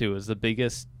for me too. It was the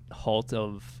biggest halt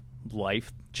of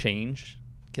life change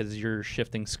because you're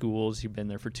shifting schools. You've been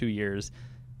there for 2 years.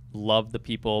 Love the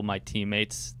people, my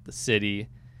teammates, the city,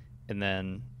 and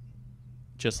then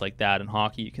just like that in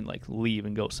hockey, you can like leave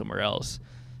and go somewhere else.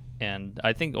 And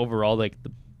I think overall, like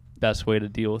the best way to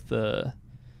deal with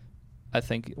I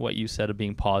think what you said of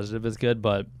being positive is good,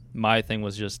 but my thing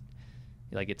was just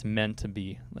like it's meant to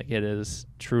be. Like it is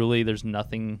truly. There's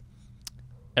nothing.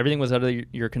 Everything was out of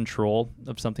your control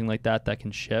of something like that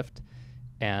can shift,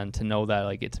 and to know that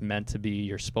like it's meant to be.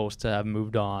 You're supposed to have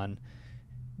moved on.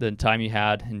 The time you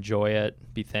had, enjoy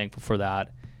it, be thankful for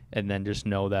that, and then just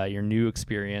know that your new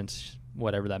experience,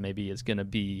 whatever that may be, is going to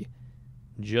be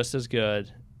just as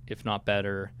good, if not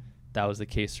better. That was the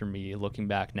case for me. Looking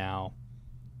back now,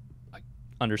 I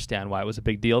understand why it was a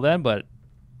big deal then, but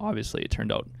obviously it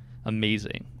turned out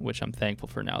amazing, which I'm thankful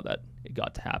for now that it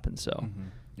got to happen. So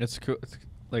It's cool. It's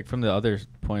like from the other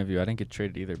point of view, I didn't get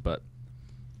traded either, but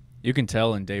you can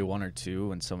tell in day 1 or 2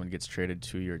 when someone gets traded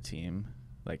to your team,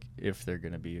 like if they're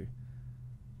going to be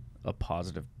a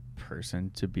positive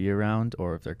person to be around,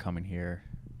 or if they're coming here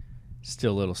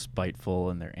still a little spiteful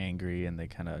and they're angry and they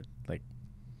kind of like,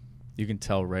 you can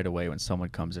tell right away when someone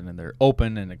comes in and they're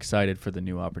open and excited for the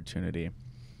new opportunity,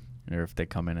 or if they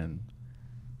come in and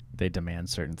they demand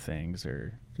certain things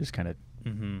or just kind of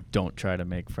don't try to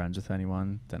make friends with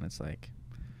anyone, then it's like,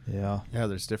 Yeah.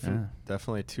 There's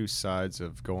definitely two sides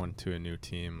of going to a new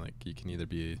team. Like you can either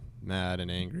be mad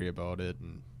and angry about it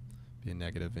and be a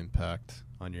negative impact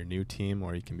on your new team,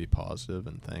 or you can be positive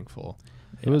and thankful.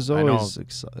 It was always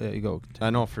you go. I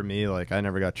know for me, like I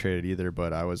never got traded either,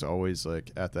 but I was always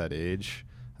like at that age,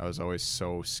 I was always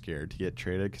so scared to get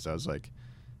traded because I was like,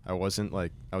 I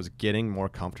was getting more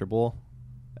comfortable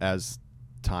as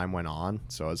time went on.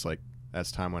 So I was like,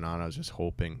 as time went on, I was just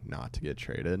hoping not to get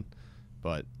traded.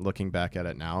 But looking back at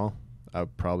it now, I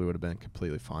probably would have been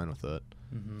completely fine with it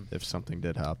if something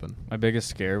did happen. my biggest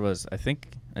scare was,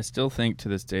 I still think to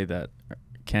this day that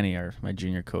Kenny, my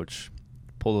junior coach,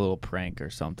 pulled a little prank or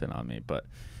something on me. But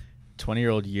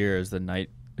 20-year-old year is it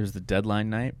was the deadline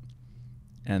night,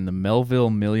 and the Melville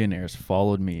Millionaires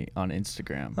followed me on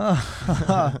Instagram.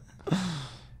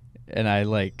 And I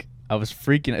was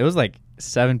freaking. It was like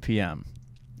 7 p.m.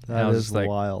 That is like,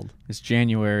 wild. It's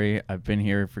January. I've been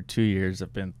here for 2 years.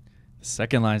 I've been the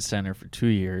second line center for 2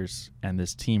 years, and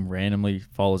this team randomly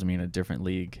follows me in a different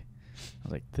league. I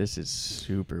was like, this is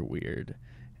super weird.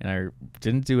 And I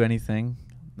didn't do anything.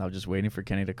 I was just waiting for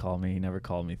Kenny to call me. He never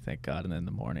called me, thank God. And then in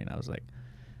the morning, I was like,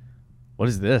 what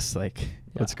is this? Like,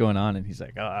 what's going on? And he's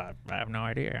like, oh, I have no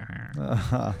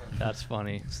idea. That's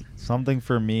funny. Something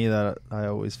for me that I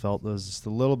always felt was just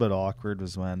a little bit awkward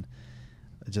was when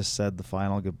I just said the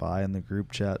final goodbye in the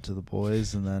group chat to the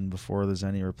boys, and then before there's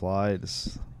any reply, it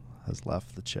just has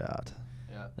left the chat.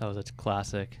 Yeah, that was a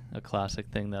classic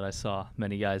thing that I saw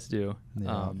many guys do.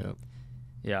 Yeah.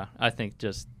 Yeah, I think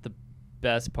just the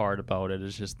best part about it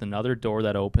is just another door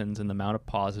that opens, and the amount of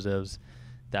positives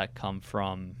that come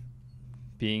from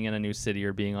being in a new city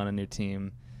or being on a new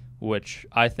team, which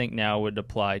I think now would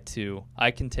apply to, I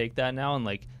can take that now and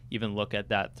like even look at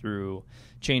that through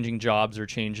changing jobs or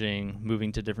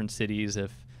moving to different cities.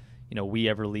 If, we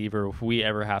ever leave or if we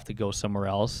ever have to go somewhere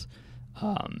else,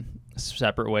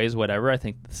 separate ways, whatever, I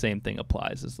think the same thing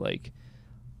applies. Is like,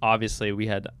 obviously we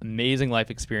had amazing life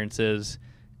experiences.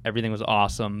 Everything was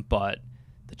awesome, but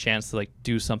the chance to like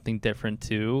do something different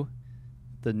too,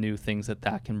 the new things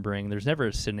that can bring. There's never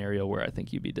a scenario where I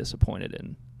think you'd be disappointed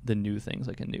in the new things,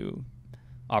 like a new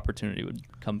opportunity would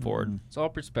come forward. It's all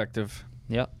perspective.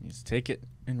 Yep. You just take it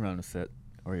and run with it,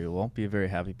 or you won't be a very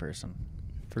happy person.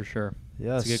 For sure.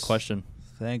 Yes. It's a good question.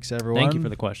 Thanks, everyone. Thank you for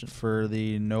the question. For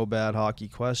the No Bad Hockey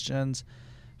questions.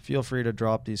 Feel free to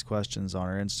drop these questions on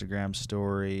our Instagram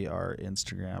story, our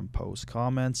Instagram post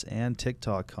comments, and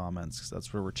TikTok comments, 'cause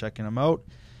that's where we're checking them out.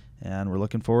 And we're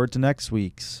looking forward to next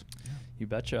week's. You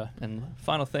betcha. And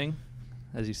final thing,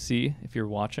 as you see, if you're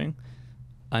watching,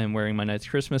 I am wearing my nice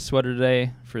Christmas sweater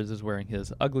today. Frizz is wearing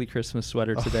his ugly Christmas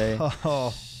sweater today.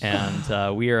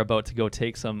 And we are about to go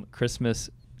take some Christmas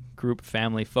group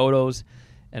family photos,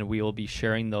 and we will be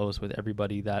sharing those with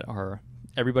everybody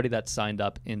that signed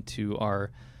up into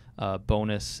our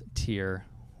bonus tier,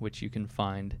 which you can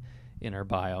find in our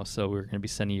bio. So we're going to be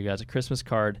sending you guys a Christmas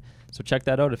card. So check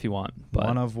that out if you want. But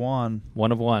One of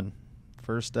one.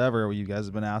 First ever. You guys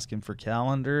have been asking for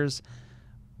calendars.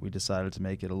 We decided to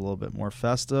make it a little bit more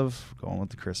festive, going with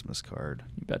the Christmas card.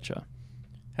 You betcha.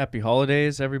 Happy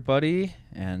holidays, everybody,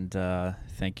 and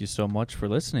thank you so much for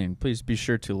listening. Please be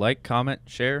sure to like, comment,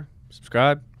 share,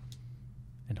 subscribe,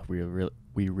 and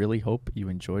we really hope you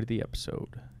enjoyed the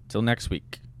episode. Till next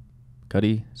week,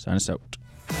 Cuddy, sign us out.